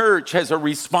 The church has a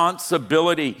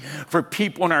responsibility for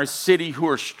people in our city who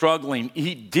are struggling.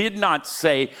 He did not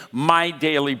say, my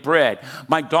daily bread.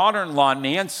 My daughter-in-law,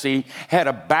 Nancy, had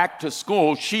a back to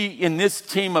school. She, in this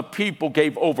team of people,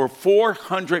 gave over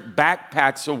 400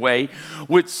 backpacks away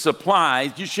with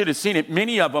supplies. You should have seen it.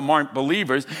 Many of them aren't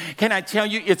believers. Can I tell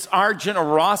you, it's our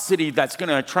generosity that's going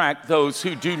to attract those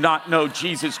who do not know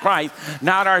Jesus Christ,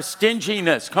 not our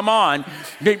stinginess. Come on.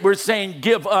 We're saying,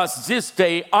 give us this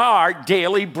day our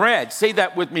daily bread. Say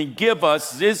that with me. Give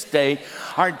us this day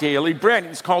our daily bread.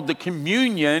 It's called the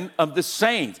communion of the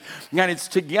saints. And it's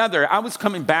together. I was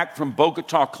coming back from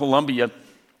Bogota, Colombia,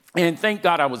 and thank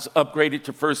God I was upgraded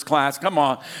to first class. Come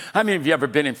on. How many of you ever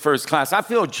been in first class? I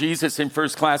feel Jesus in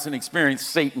first class and experienced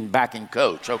Satan back in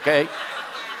coach, okay?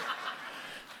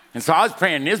 And so I was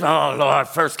praying this, oh, Lord,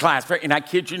 first class. And I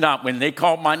kid you not, when they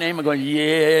called my name, I'm going,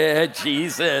 yeah,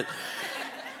 Jesus.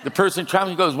 The person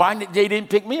traveling goes, why they didn't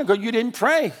pick me? I go, you didn't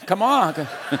pray. Come on.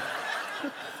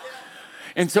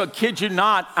 And so, kid you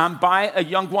not, I'm by a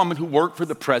young woman who worked for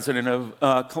the president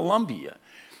of Colombia.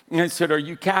 And I said, are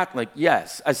you Catholic?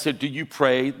 Yes. I said, do you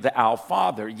pray the Our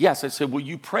Father? Yes. I said, will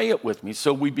you pray it with me?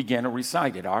 So we began to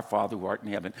recite it. Our Father who art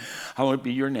in heaven, hallowed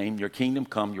be your name. Your kingdom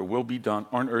come, your will be done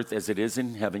on earth as it is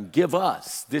in heaven. Give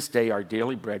us this day our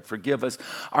daily bread. Forgive us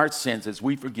our sins as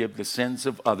we forgive the sins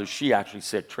of others. She actually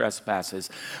said trespasses.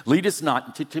 Lead us not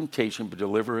into temptation, but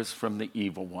deliver us from the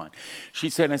evil one. She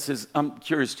said, I says, I'm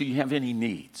curious, do you have any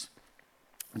needs?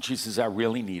 And she says, I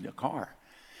really need a car.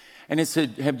 And I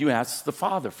said, have you asked the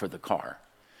Father for the car?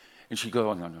 And she goes,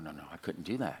 oh, no, I couldn't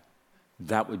do that.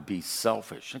 that would be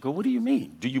selfish. I go, what do you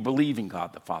mean? Do you believe in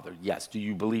God the Father? Yes. Do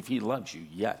you believe he loves you?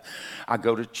 Yes. I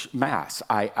go to Mass.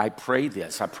 I pray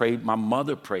this. My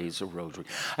mother prays a rosary.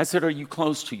 I said, are you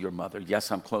close to your mother?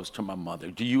 Yes, I'm close to my mother.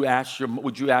 Would you ask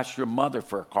your mother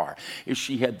for a car if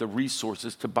she had the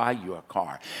resources to buy you a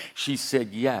car? She said,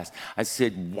 yes. I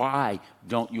said, why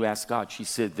don't you ask God? She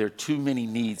said, there are too many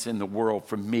needs in the world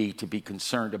for me to be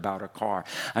concerned about a car.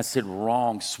 I said,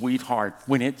 wrong, sweetheart.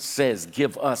 When it says,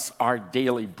 give us our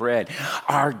daily bread,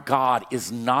 our God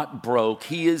is not broke.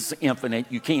 He is infinite.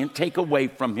 You can't take away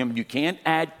from him. You can't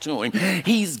add to him.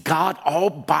 He's God all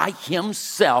by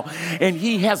himself, and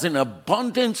he has an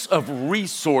abundance of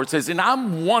resources. And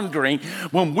I'm wondering,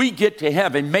 when we get to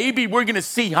heaven, maybe we're going to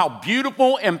see how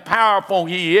beautiful and powerful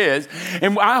he is.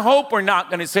 And I hope we're not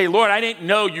going to say, Lord, I didn't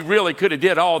know you really could have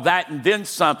did all that and then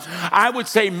some. I would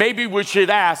say maybe we should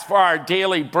ask for our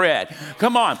daily bread.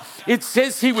 Come on. It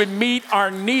says he would meet our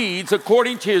needs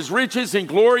according to his riches and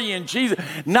glory in Jesus.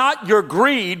 Not your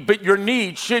greed, but your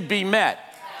needs should be met.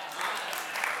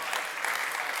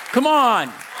 Come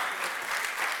on.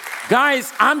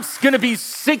 Guys, I'm going to be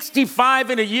 65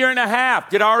 in a year and a half.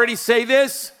 Did I already say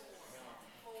this?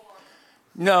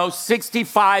 No,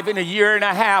 65 in a year and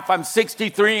a half. I'm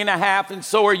 63 and a half, and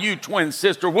so are you, twin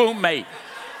sister, womb mate.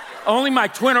 Only my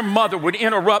twin mother would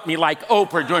interrupt me like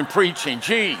Oprah during preaching.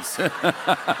 Jeez.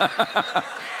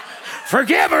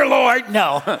 Forgive her, Lord.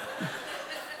 No.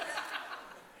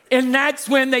 And that's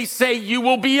when they say you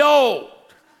will be old.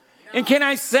 And can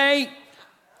I say,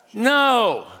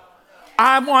 no.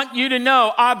 I want you to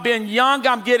know I've been young,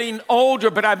 I'm getting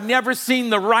older, but I've never seen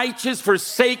the righteous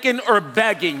forsaken or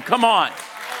begging. Come on.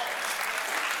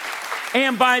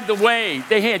 And by the way,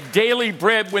 they had daily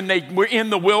bread when they were in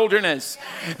the wilderness.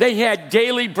 They had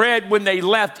daily bread when they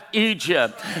left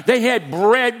Egypt. They had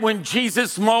bread when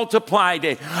Jesus multiplied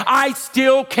it. I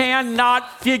still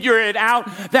cannot figure it out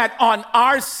that on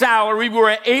our salary, we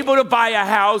were able to buy a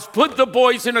house, put the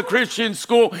boys in a Christian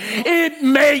school. It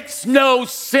makes no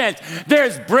sense.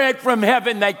 There's bread from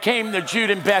heaven that came to Jude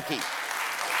and Becky.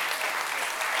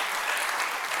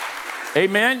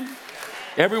 Amen?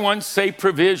 Everyone say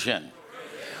provision.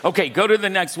 Okay, go to the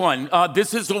next one.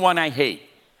 This is the one I hate.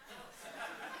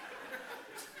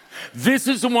 This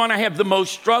is the one I have the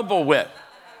most struggle with.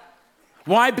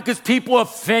 Why? Because people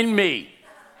offend me.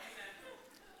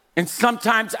 And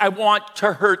sometimes I want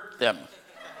to hurt them.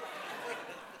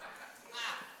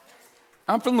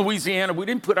 I'm from Louisiana. We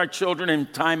didn't put our children in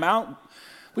timeout.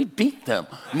 We beat them.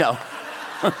 No.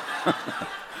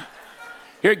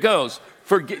 Here it goes.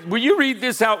 Will you read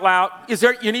this out loud? Is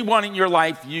there anyone in your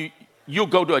life you'll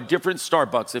go to a different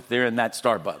Starbucks if they're in that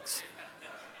Starbucks?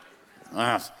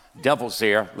 Devil's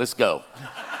there. Let's go.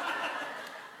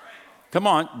 Come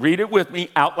on, read it with me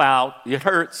out loud. It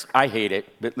hurts. I hate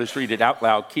it, but let's read it out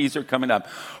loud. Keys are coming up.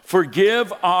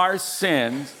 Forgive our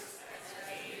sins.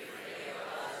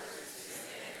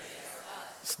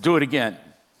 Let's do it again.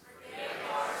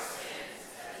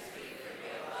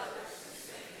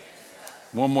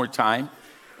 One more time.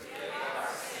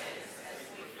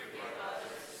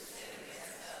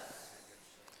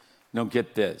 Now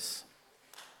get this.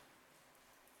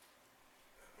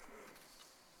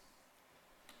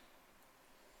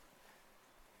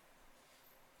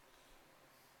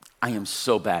 I am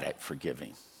so bad at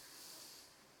forgiving.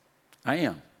 I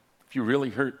am. If you really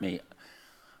hurt me,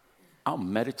 I'll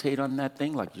meditate on that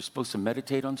thing like you're supposed to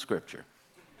meditate on Scripture.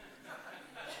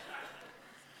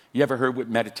 You ever heard what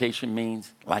meditation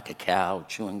means? Like a cow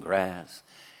chewing grass.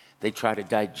 They try to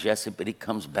digest it, but it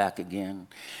comes back again.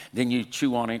 Then you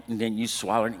chew on it, and then you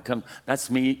swallow it, and it comes.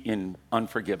 That's me in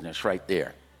unforgiveness right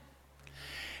there.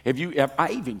 I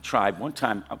even tried one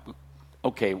time,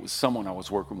 it was someone I was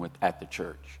working with at the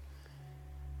church.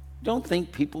 Don't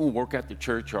think people who work at the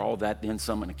church are all that, then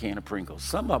some in a can of Pringles.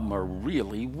 Some of them are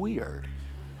really weird.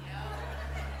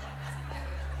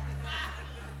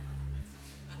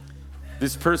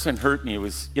 This person hurt me. It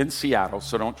was in Seattle,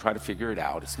 so don't try to figure it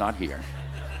out. It's not here.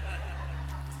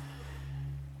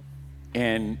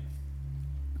 And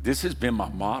this has been my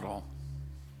model.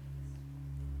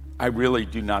 I really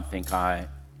do not think I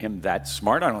am that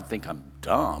smart. I don't think I'm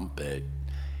dumb, but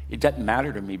it doesn't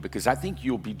matter to me because I think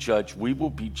you'll be judged. We will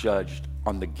be judged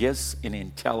on the gifts and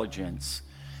intelligence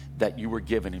that you were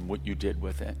given and what you did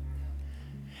with it.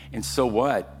 And so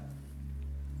what?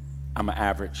 I'm an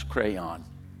average crayon,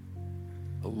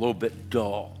 a little bit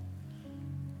dull.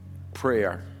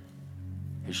 Prayer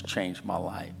has changed my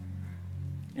life.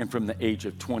 And from the age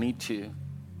of 22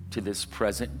 to this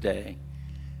present day,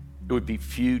 it would be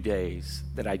few days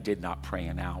that I did not pray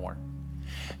an hour.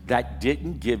 That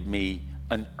didn't give me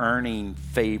an earning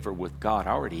favor with God.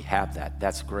 I already have that.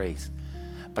 That's grace.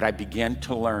 But I began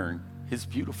to learn his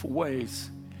beautiful ways,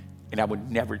 and I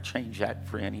would never change that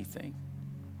for anything.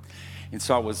 And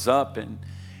so I was up, and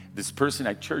this person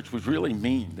at church was really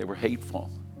mean. They were hateful.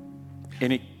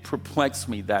 And it perplexed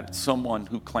me that someone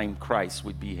who claimed Christ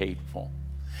would be hateful.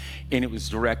 And it was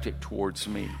directed towards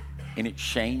me, and it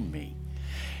shamed me.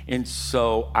 And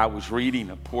so I was reading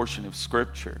a portion of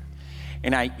scripture,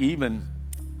 and I even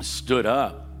stood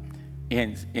up,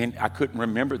 and I couldn't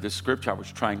remember the scripture I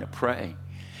was trying to pray.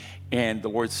 And the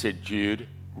Lord said, Jude,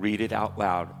 read it out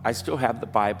loud. I still have the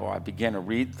Bible. I began to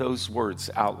read those words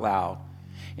out loud,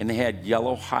 and they had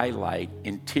yellow highlight,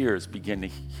 and tears began to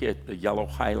hit the yellow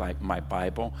highlight in my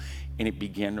Bible, and it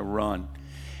began to run.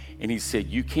 And he said,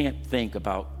 you can't think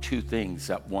about two things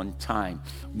at one time.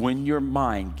 When your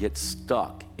mind gets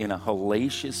stuck in a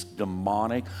hellacious,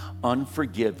 demonic,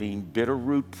 unforgiving, bitter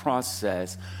root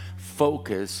process,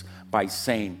 focus by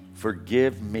saying,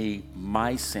 forgive me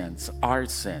my sins, our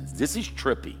sins. This is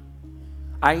trippy.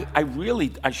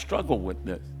 I struggle with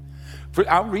this.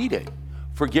 I'll read it.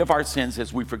 Forgive our sins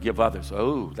as we forgive others.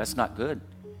 Oh, that's not good.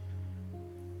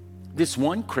 This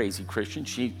one crazy Christian,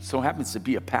 she so happens to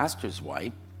be a pastor's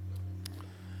wife,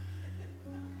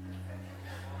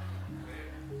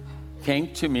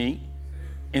 came to me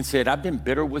and said, I've been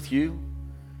bitter with you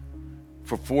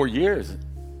for 4 years.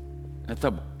 And I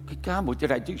thought, God, what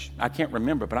did I do? I can't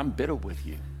remember, but I'm bitter with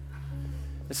you.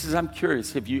 I says, I'm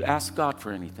curious, have you asked God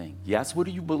for anything? Yes, what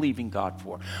are you believing God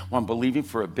for? Well, I'm believing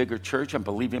for a bigger church. I'm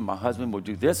believing my husband will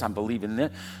do this. I'm believing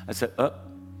that. I said,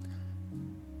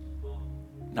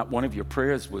 not one of your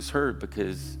prayers was heard,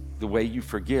 because the way you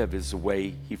forgive is the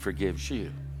way he forgives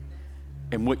you.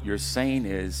 And what you're saying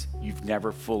is you've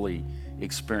never fully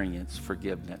experienced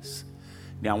forgiveness.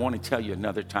 Now, I want to tell you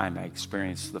another time I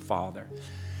experienced the Father.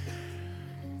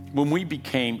 When we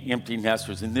became empty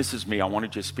nesters, and this is me, I want to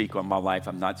just speak on my life.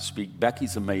 I'm not to speak.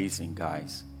 Becky's amazing,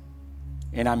 guys.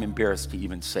 And I'm embarrassed to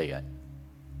even say it.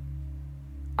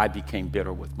 I became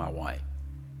bitter with my wife.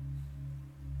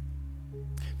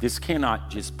 This cannot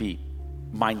just be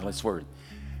mindless words.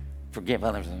 Forgive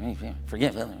others.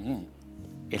 Forgive others.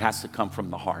 It has to come from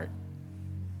the heart.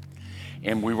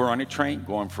 And we were on a train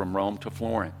going from Rome to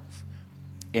Florence.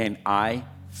 And I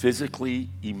physically,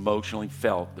 emotionally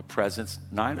felt the presence,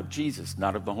 not of Jesus,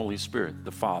 not of the Holy Spirit,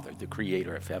 the Father, the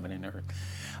creator of heaven and earth.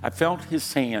 I felt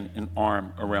his hand and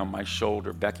arm around my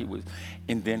shoulder. Becky was,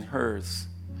 and then hers.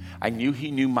 I knew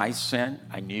he knew my sin.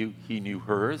 I knew he knew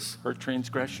hers, her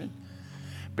transgression.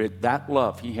 But that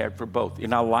love he had for both.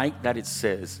 And I like that it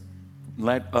says,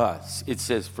 it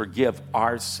says, forgive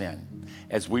our sin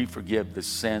as we forgive the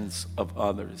sins of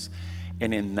others.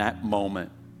 And in that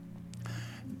moment,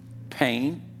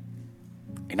 pain,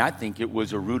 and I think it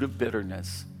was a root of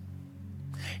bitterness,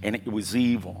 and it was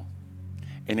evil,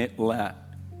 and it left.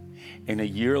 And a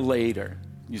year later,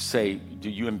 you say, do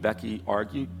you and Becky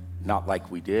argue? Not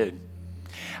like we did.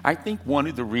 I think one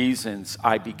of the reasons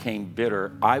I became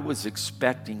bitter, I was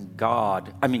expecting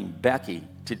Becky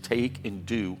to take and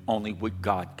do only what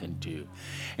God can do.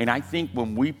 And I think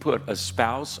when we put a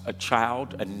spouse, a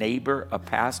child, a neighbor, a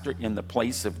pastor in the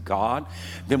place of God,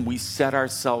 then we set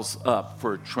ourselves up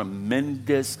for a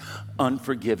tremendous,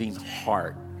 unforgiving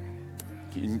heart.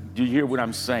 Do you hear what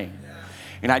I'm saying?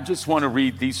 And I just want to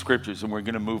read these scriptures, and we're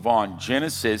going to move on.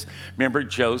 Genesis, remember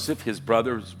Joseph, his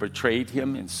brothers betrayed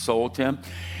him and sold him.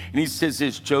 And he says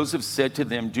this, Joseph said to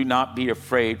them, do not be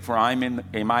afraid, for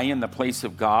am I in the place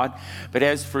of God? But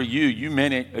as for you, you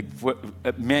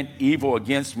meant evil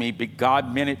against me, but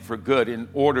God meant it for good, in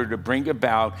order to bring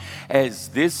about as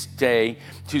this day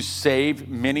to save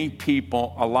many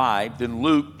people alive. Then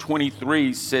Luke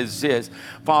 23 says this,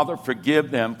 Father,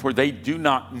 forgive them, for they do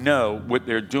not know what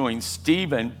they're doing.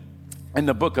 Stephen, in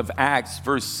the book of Acts,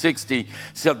 verse 60,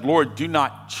 said, Lord, do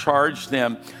not charge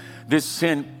them this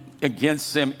sin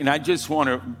against them. And I just want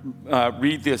to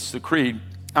read this, the creed.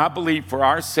 I believe for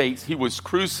our sakes he was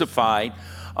crucified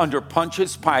under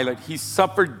Pontius Pilate. He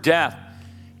suffered death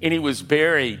and he was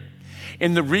buried.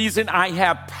 And the reason I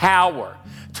have power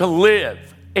to live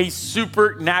a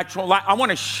supernatural life, I want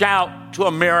to shout to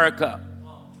America.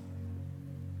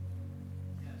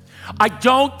 I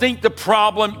don't think the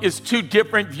problem is two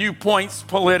different viewpoints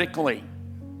politically.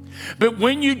 But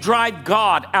when you drive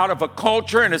God out of a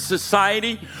culture and a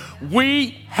society,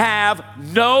 we have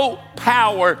no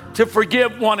power to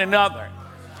forgive one another.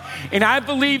 And I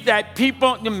believe that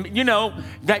people,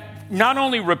 that not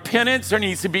only repentance, there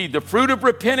needs to be the fruit of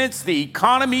repentance, the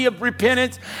economy of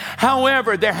repentance.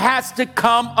 However, there has to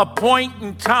come a point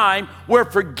in time where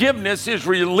forgiveness is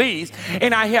released,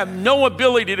 and I have no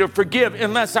ability to forgive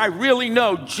unless I really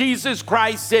know Jesus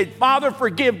Christ said, Father,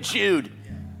 forgive Jude.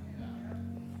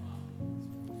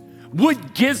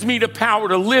 What gives me the power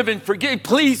to live and forgive?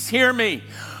 Please hear me.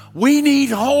 We need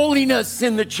holiness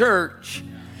in the church.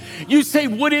 You say,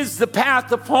 what is the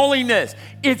path of holiness?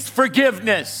 It's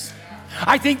forgiveness.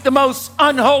 I think the most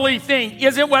unholy thing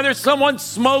isn't whether someone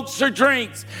smokes or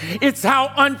drinks. It's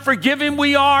how unforgiving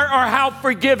we are or how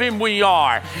forgiving we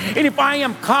are. And if I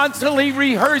am constantly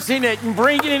rehearsing it and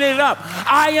bringing it up,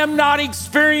 I am not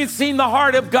experiencing the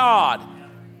heart of God.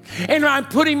 And I'm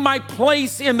putting my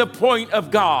place in the point of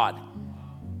God.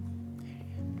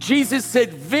 Jesus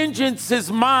said, vengeance is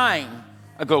mine.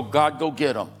 I go, God, go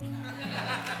get them.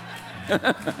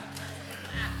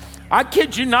 I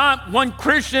kid you not, one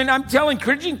Christian, I'm telling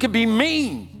Christian could be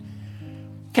mean,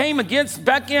 came against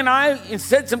Becky and I and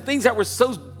said some things that were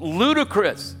so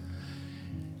ludicrous.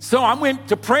 So I went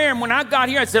to prayer, and when I got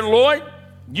here, I said, Lord,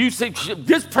 you said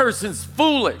this person's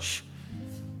foolish.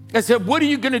 I said, what are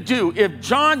you going to do? If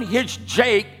John hits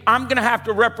Jake, I'm going to have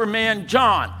to reprimand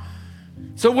John.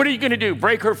 So what are you going to do?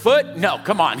 Break her foot? No,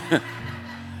 come on.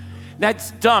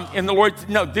 That's dumb. And the Lord,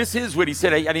 no, this is what he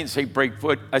said. I didn't say break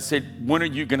foot. I said, when are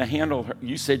you going to handle her?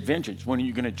 You said vengeance. When are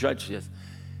you going to judge this?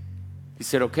 He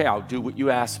said, okay, I'll do what you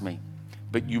ask me.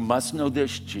 But you must know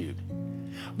this, Jude.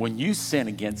 When you sin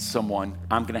against someone,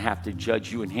 I'm going to have to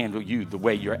judge you and handle you the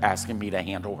way you're asking me to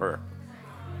handle her.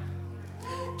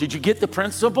 Did you get the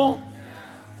principle?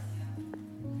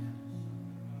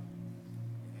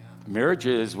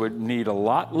 Marriages would need a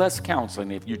lot less counseling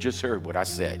if you just heard what I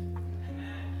said.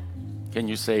 Can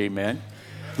you say amen?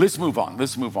 Let's move on.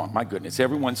 Let's move on. My goodness.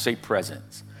 Everyone say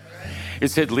presence. It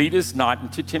said, lead us not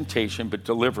into temptation, but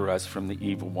deliver us from the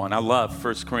evil one. I love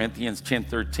 1 Corinthians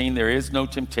 10:13. There is no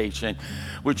temptation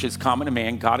which is common to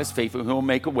man. God is faithful, who will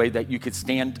make a way that you could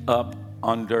stand up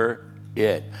under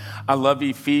it. I love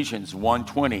Ephesians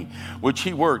 1:20, which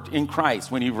he worked in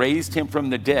Christ when he raised him from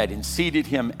the dead and seated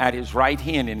him at his right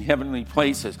hand in heavenly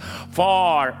places,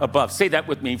 far above. Say that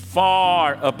with me,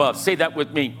 far above. Say that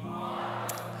with me.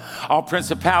 All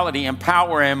principality and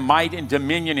power and might and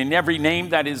dominion in every name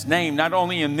that is named, not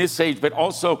only in this age, but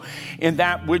also in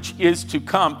that which is to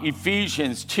come.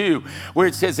 Ephesians 2, where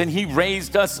it says, and he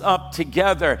raised us up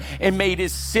together and made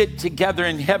us sit together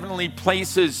in heavenly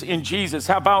places in Jesus.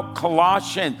 How about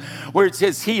Colossians, where it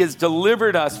says he has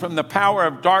delivered us from the power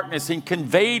of darkness and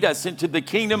conveyed us into the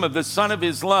kingdom of the Son of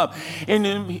his love, in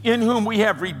whom we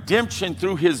have redemption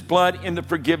through his blood in the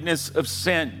forgiveness of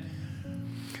sin.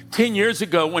 10 years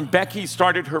ago, when Becky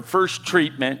started her first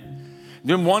treatment,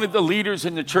 then one of the leaders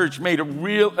in the church made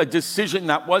a decision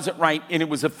that wasn't right, and it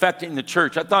was affecting the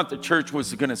church. I thought the church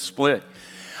was going to split.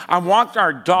 I walked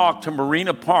our dog to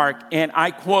Marina Park, and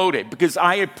I quoted, because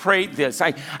I had prayed this.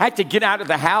 I had to get out of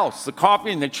the house. The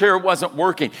coffee in the chair wasn't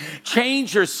working.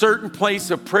 Change your certain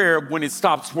place of prayer when it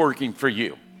stops working for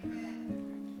you.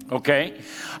 Okay?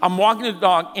 I'm walking the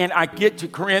dog, and I get to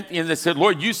Corinthians. I said,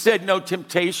 Lord, you said no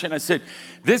temptation. I said,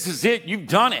 this is it. You've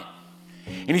done it.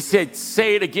 And he said,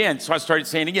 say it again. So I started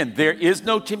saying again, there is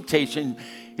no temptation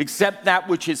except that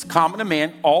which is common to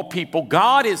man, all people.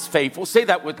 God is faithful. Say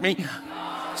that with me.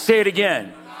 Say it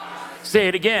again. Say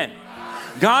it again.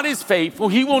 God is faithful.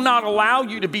 He will not allow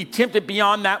you to be tempted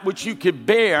beyond that which you could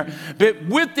bear. But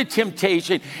with the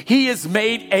temptation, he has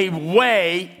made a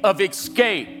way of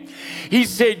escape. He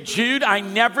said, Jude, I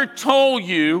never told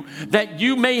you that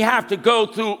you may have to go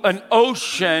through an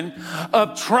ocean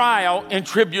of trial and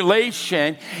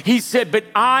tribulation. He said, but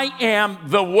I am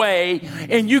the way,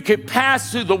 and you could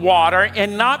pass through the water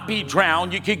and not be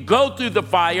drowned. You could go through the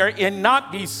fire and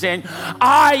not be sinned.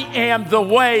 I am the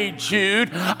way,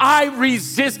 Jude. I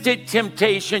resisted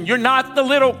temptation. You're not the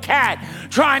little cat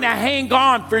trying to hang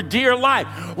on for dear life.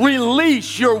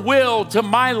 Release your will to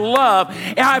my love.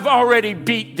 I've already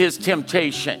beat this temptation.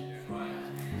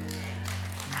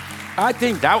 I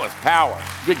think that was power.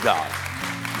 Good God.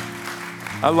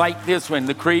 I like this one.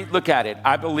 Look at it.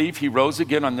 I believe he rose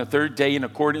again on the third day in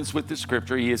accordance with the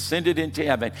scripture. He ascended into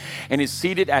heaven and is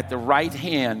seated at the right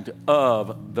hand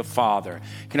of the Father.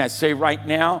 Can I say right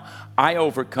now, I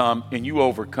overcome and you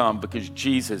overcome because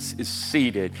Jesus is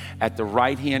seated at the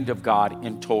right hand of God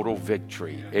in total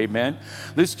victory. Amen.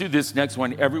 Let's do this next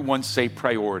one. Everyone say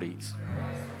priorities.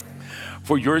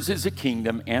 For yours is the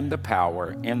kingdom and the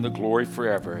power and the glory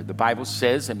forever. The Bible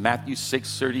says in Matthew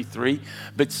 6:33,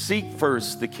 but seek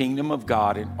first the kingdom of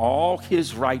God and all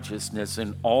his righteousness,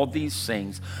 and all these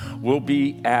things will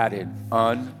be added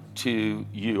unto to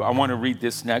you. I want to read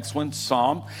this next one,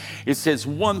 Psalm. It says,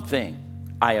 one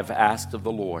thing I have asked of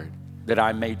the Lord, that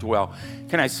I may dwell.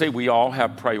 Can I say we all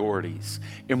have priorities?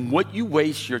 And what you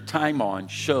waste your time on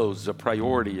shows the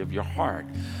priority of your heart.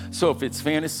 So if it's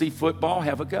fantasy football,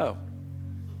 have a go.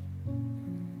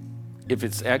 If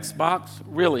it's Xbox,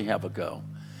 really have a go.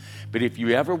 But if you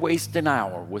ever waste an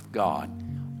hour with God,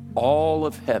 all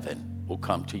of heaven will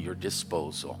come to your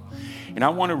disposal. And I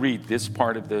want to read this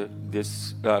part of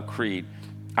this creed.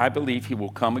 I believe he will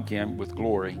come again with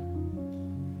glory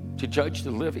to judge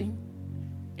the living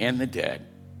and the dead,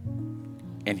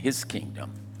 and his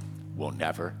kingdom will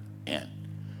never end.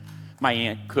 My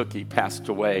Aunt Cookie passed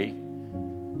away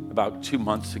about 2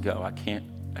 months ago. I can't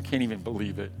even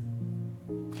believe it.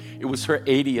 It was her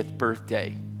 80th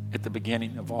birthday at the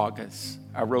beginning of August.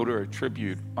 I wrote her a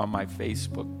tribute on my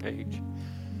Facebook page.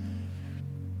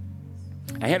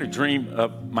 I had a dream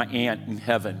of my aunt in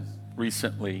heaven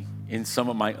recently and some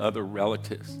of my other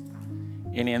relatives.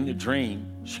 And in the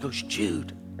dream, she goes,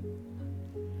 Jude.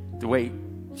 The way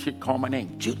she'd call my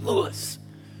name, Jude Lewis.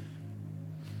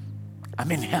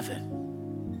 I'm in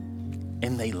heaven,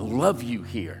 and they love you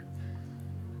here.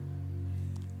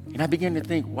 And I began to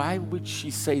think, why would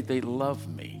she say they love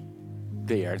me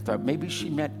there? I thought maybe she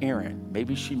met Aaron.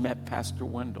 Maybe she met Pastor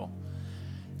Wendell.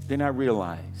 Then I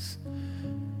realized,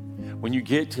 when you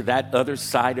get to that other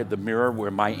side of the mirror where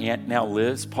my aunt now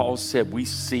lives, Paul said we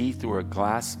see through a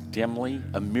glass dimly,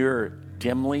 a mirror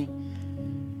dimly.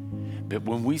 But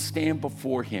when we stand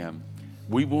before him,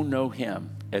 we will know him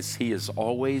as he has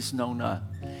always known us.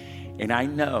 And I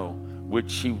know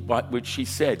what she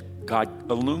said,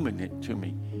 God illuminated to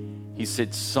me. He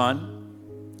said, son,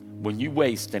 when you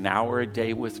waste an hour a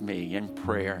day with me in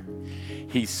prayer,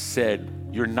 he said,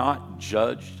 you're not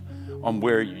judged on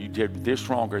where you did this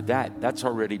wrong or that. That's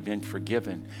already been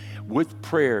forgiven. With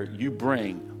prayer, you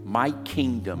bring my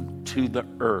kingdom to the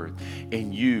earth,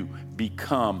 and you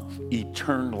become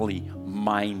eternally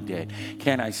minded.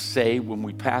 Can I say, when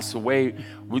we pass away,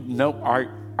 we know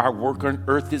our work on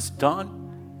earth is done?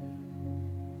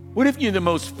 What if you're the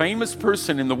most famous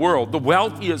person in the world, the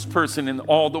wealthiest person in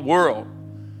all the world?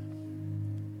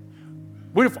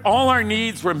 What if all our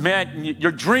needs were met and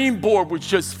your dream board was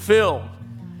just filled?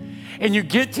 And you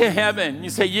get to heaven, and you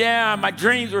say, yeah, my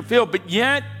dreams were filled, but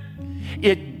yet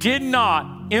it did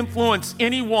not influence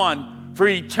anyone for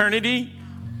eternity.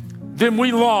 Then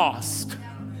we lost.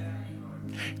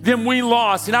 Then we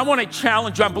lost. And I want to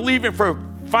challenge you. I'm believing for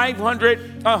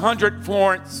 500, 100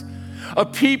 Florence,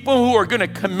 of people who are going to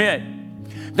commit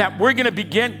that we're going to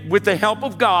begin with the help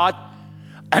of God,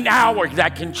 an hour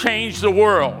that can change the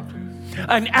world.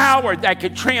 An hour that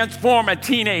could transform a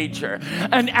teenager.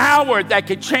 An hour that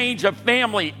could change a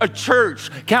family, a church,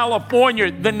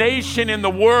 California, the nation, and the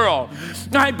world.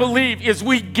 I believe as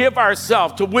we give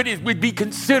ourselves to what would be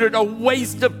considered a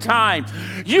waste of time,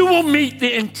 you will meet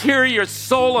the interior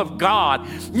soul of God.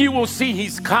 You will see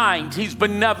he's kind, he's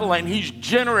benevolent, he's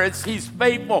generous, he's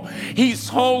faithful, he's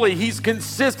holy, he's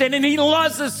consistent, and he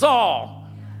loves us all.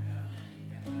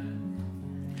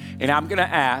 And I'm going to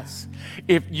ask,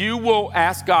 if you will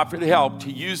ask God for the help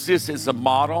to use this as a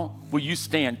model, will you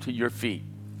stand to your feet?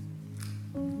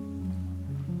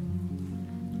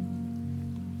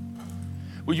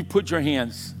 Will you put your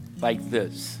hands like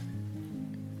this?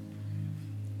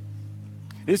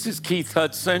 This is Keith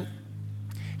Hudson.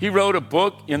 He wrote a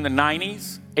book in the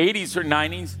 80s or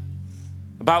 90s,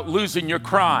 about losing your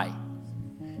cry.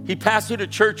 He pastored a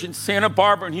church in Santa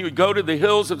Barbara, and he would go to the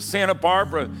hills of Santa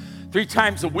Barbara 3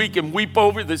 times a week and weep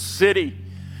over the city.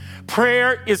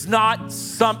 Prayer is not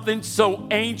something so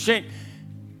ancient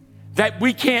that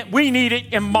we need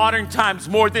it in modern times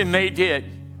more than they did.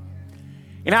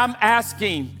 And I'm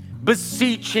asking,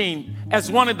 beseeching,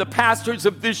 as one of the pastors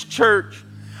of this church,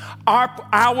 our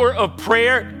hour of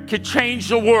prayer could change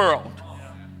the world.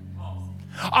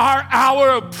 Our hour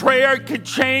of prayer could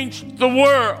change the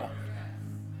world.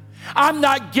 I'm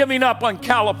not giving up on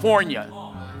California.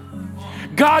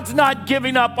 God's not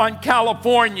giving up on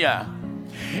California.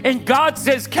 And God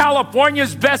says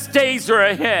California's best days are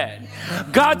ahead.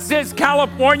 God says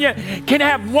California can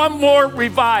have one more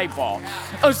revival.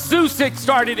 Azusa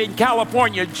started in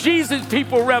California. Jesus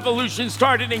People Revolution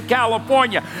started in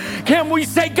California. Can we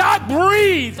say, God,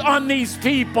 breathe on these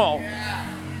people?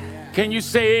 Can you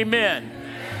say amen?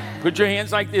 Put your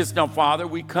hands like this. Now, Father,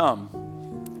 we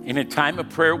come. In a time of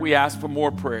prayer, we ask for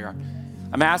more prayer.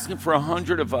 I'm asking for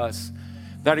 100 of us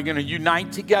that are going to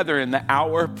unite together in the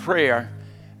hour of prayer,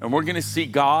 and we're going to see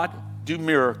God do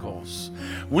miracles.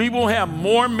 We will have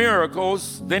more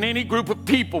miracles than any group of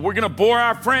people. We're going to bore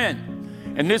our friend.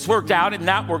 And this worked out and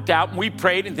that worked out, and we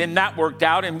prayed, and then that worked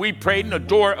out, and we prayed, and the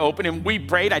door opened, and we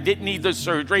prayed. I didn't need the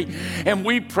surgery, and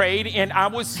we prayed, and I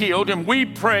was healed, and we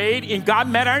prayed, and God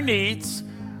met our needs.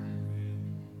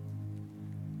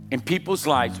 And people's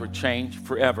lives were changed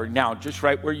forever. Now, just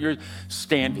right where you're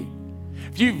standing,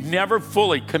 if you've never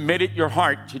fully committed your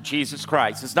heart to Jesus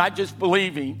Christ, it's not just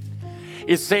believing,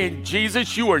 it's saying,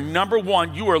 Jesus, you are number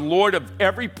one. You are Lord of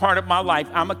every part of my life.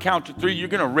 I'm going to count to 3. You're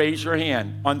going to raise your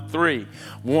hand on 3.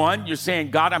 1, you're saying,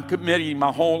 God, I'm committing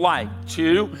my whole life.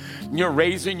 2, you're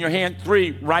raising your hand.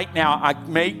 3, right now, I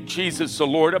make Jesus the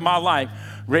Lord of my life.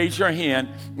 Raise your hand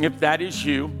if that is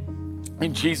you.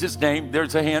 In Jesus' name,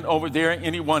 there's a hand over there.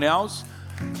 Anyone else?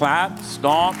 Clap,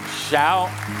 stomp, shout.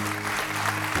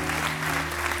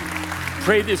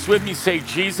 Pray this with me. Say,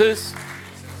 Jesus,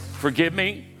 forgive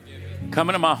me. Come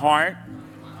into my heart.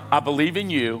 I believe in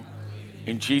you.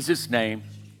 In Jesus' name.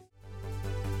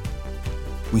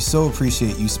 We so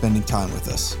appreciate you spending time with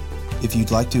us. If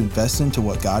you'd like to invest into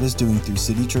what God is doing through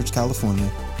City Church California,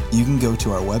 you can go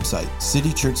to our website,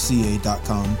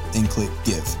 citychurchca.com, and click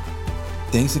Give.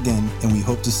 Thanks again, and we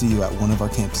hope to see you at one of our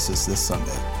campuses this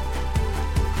Sunday.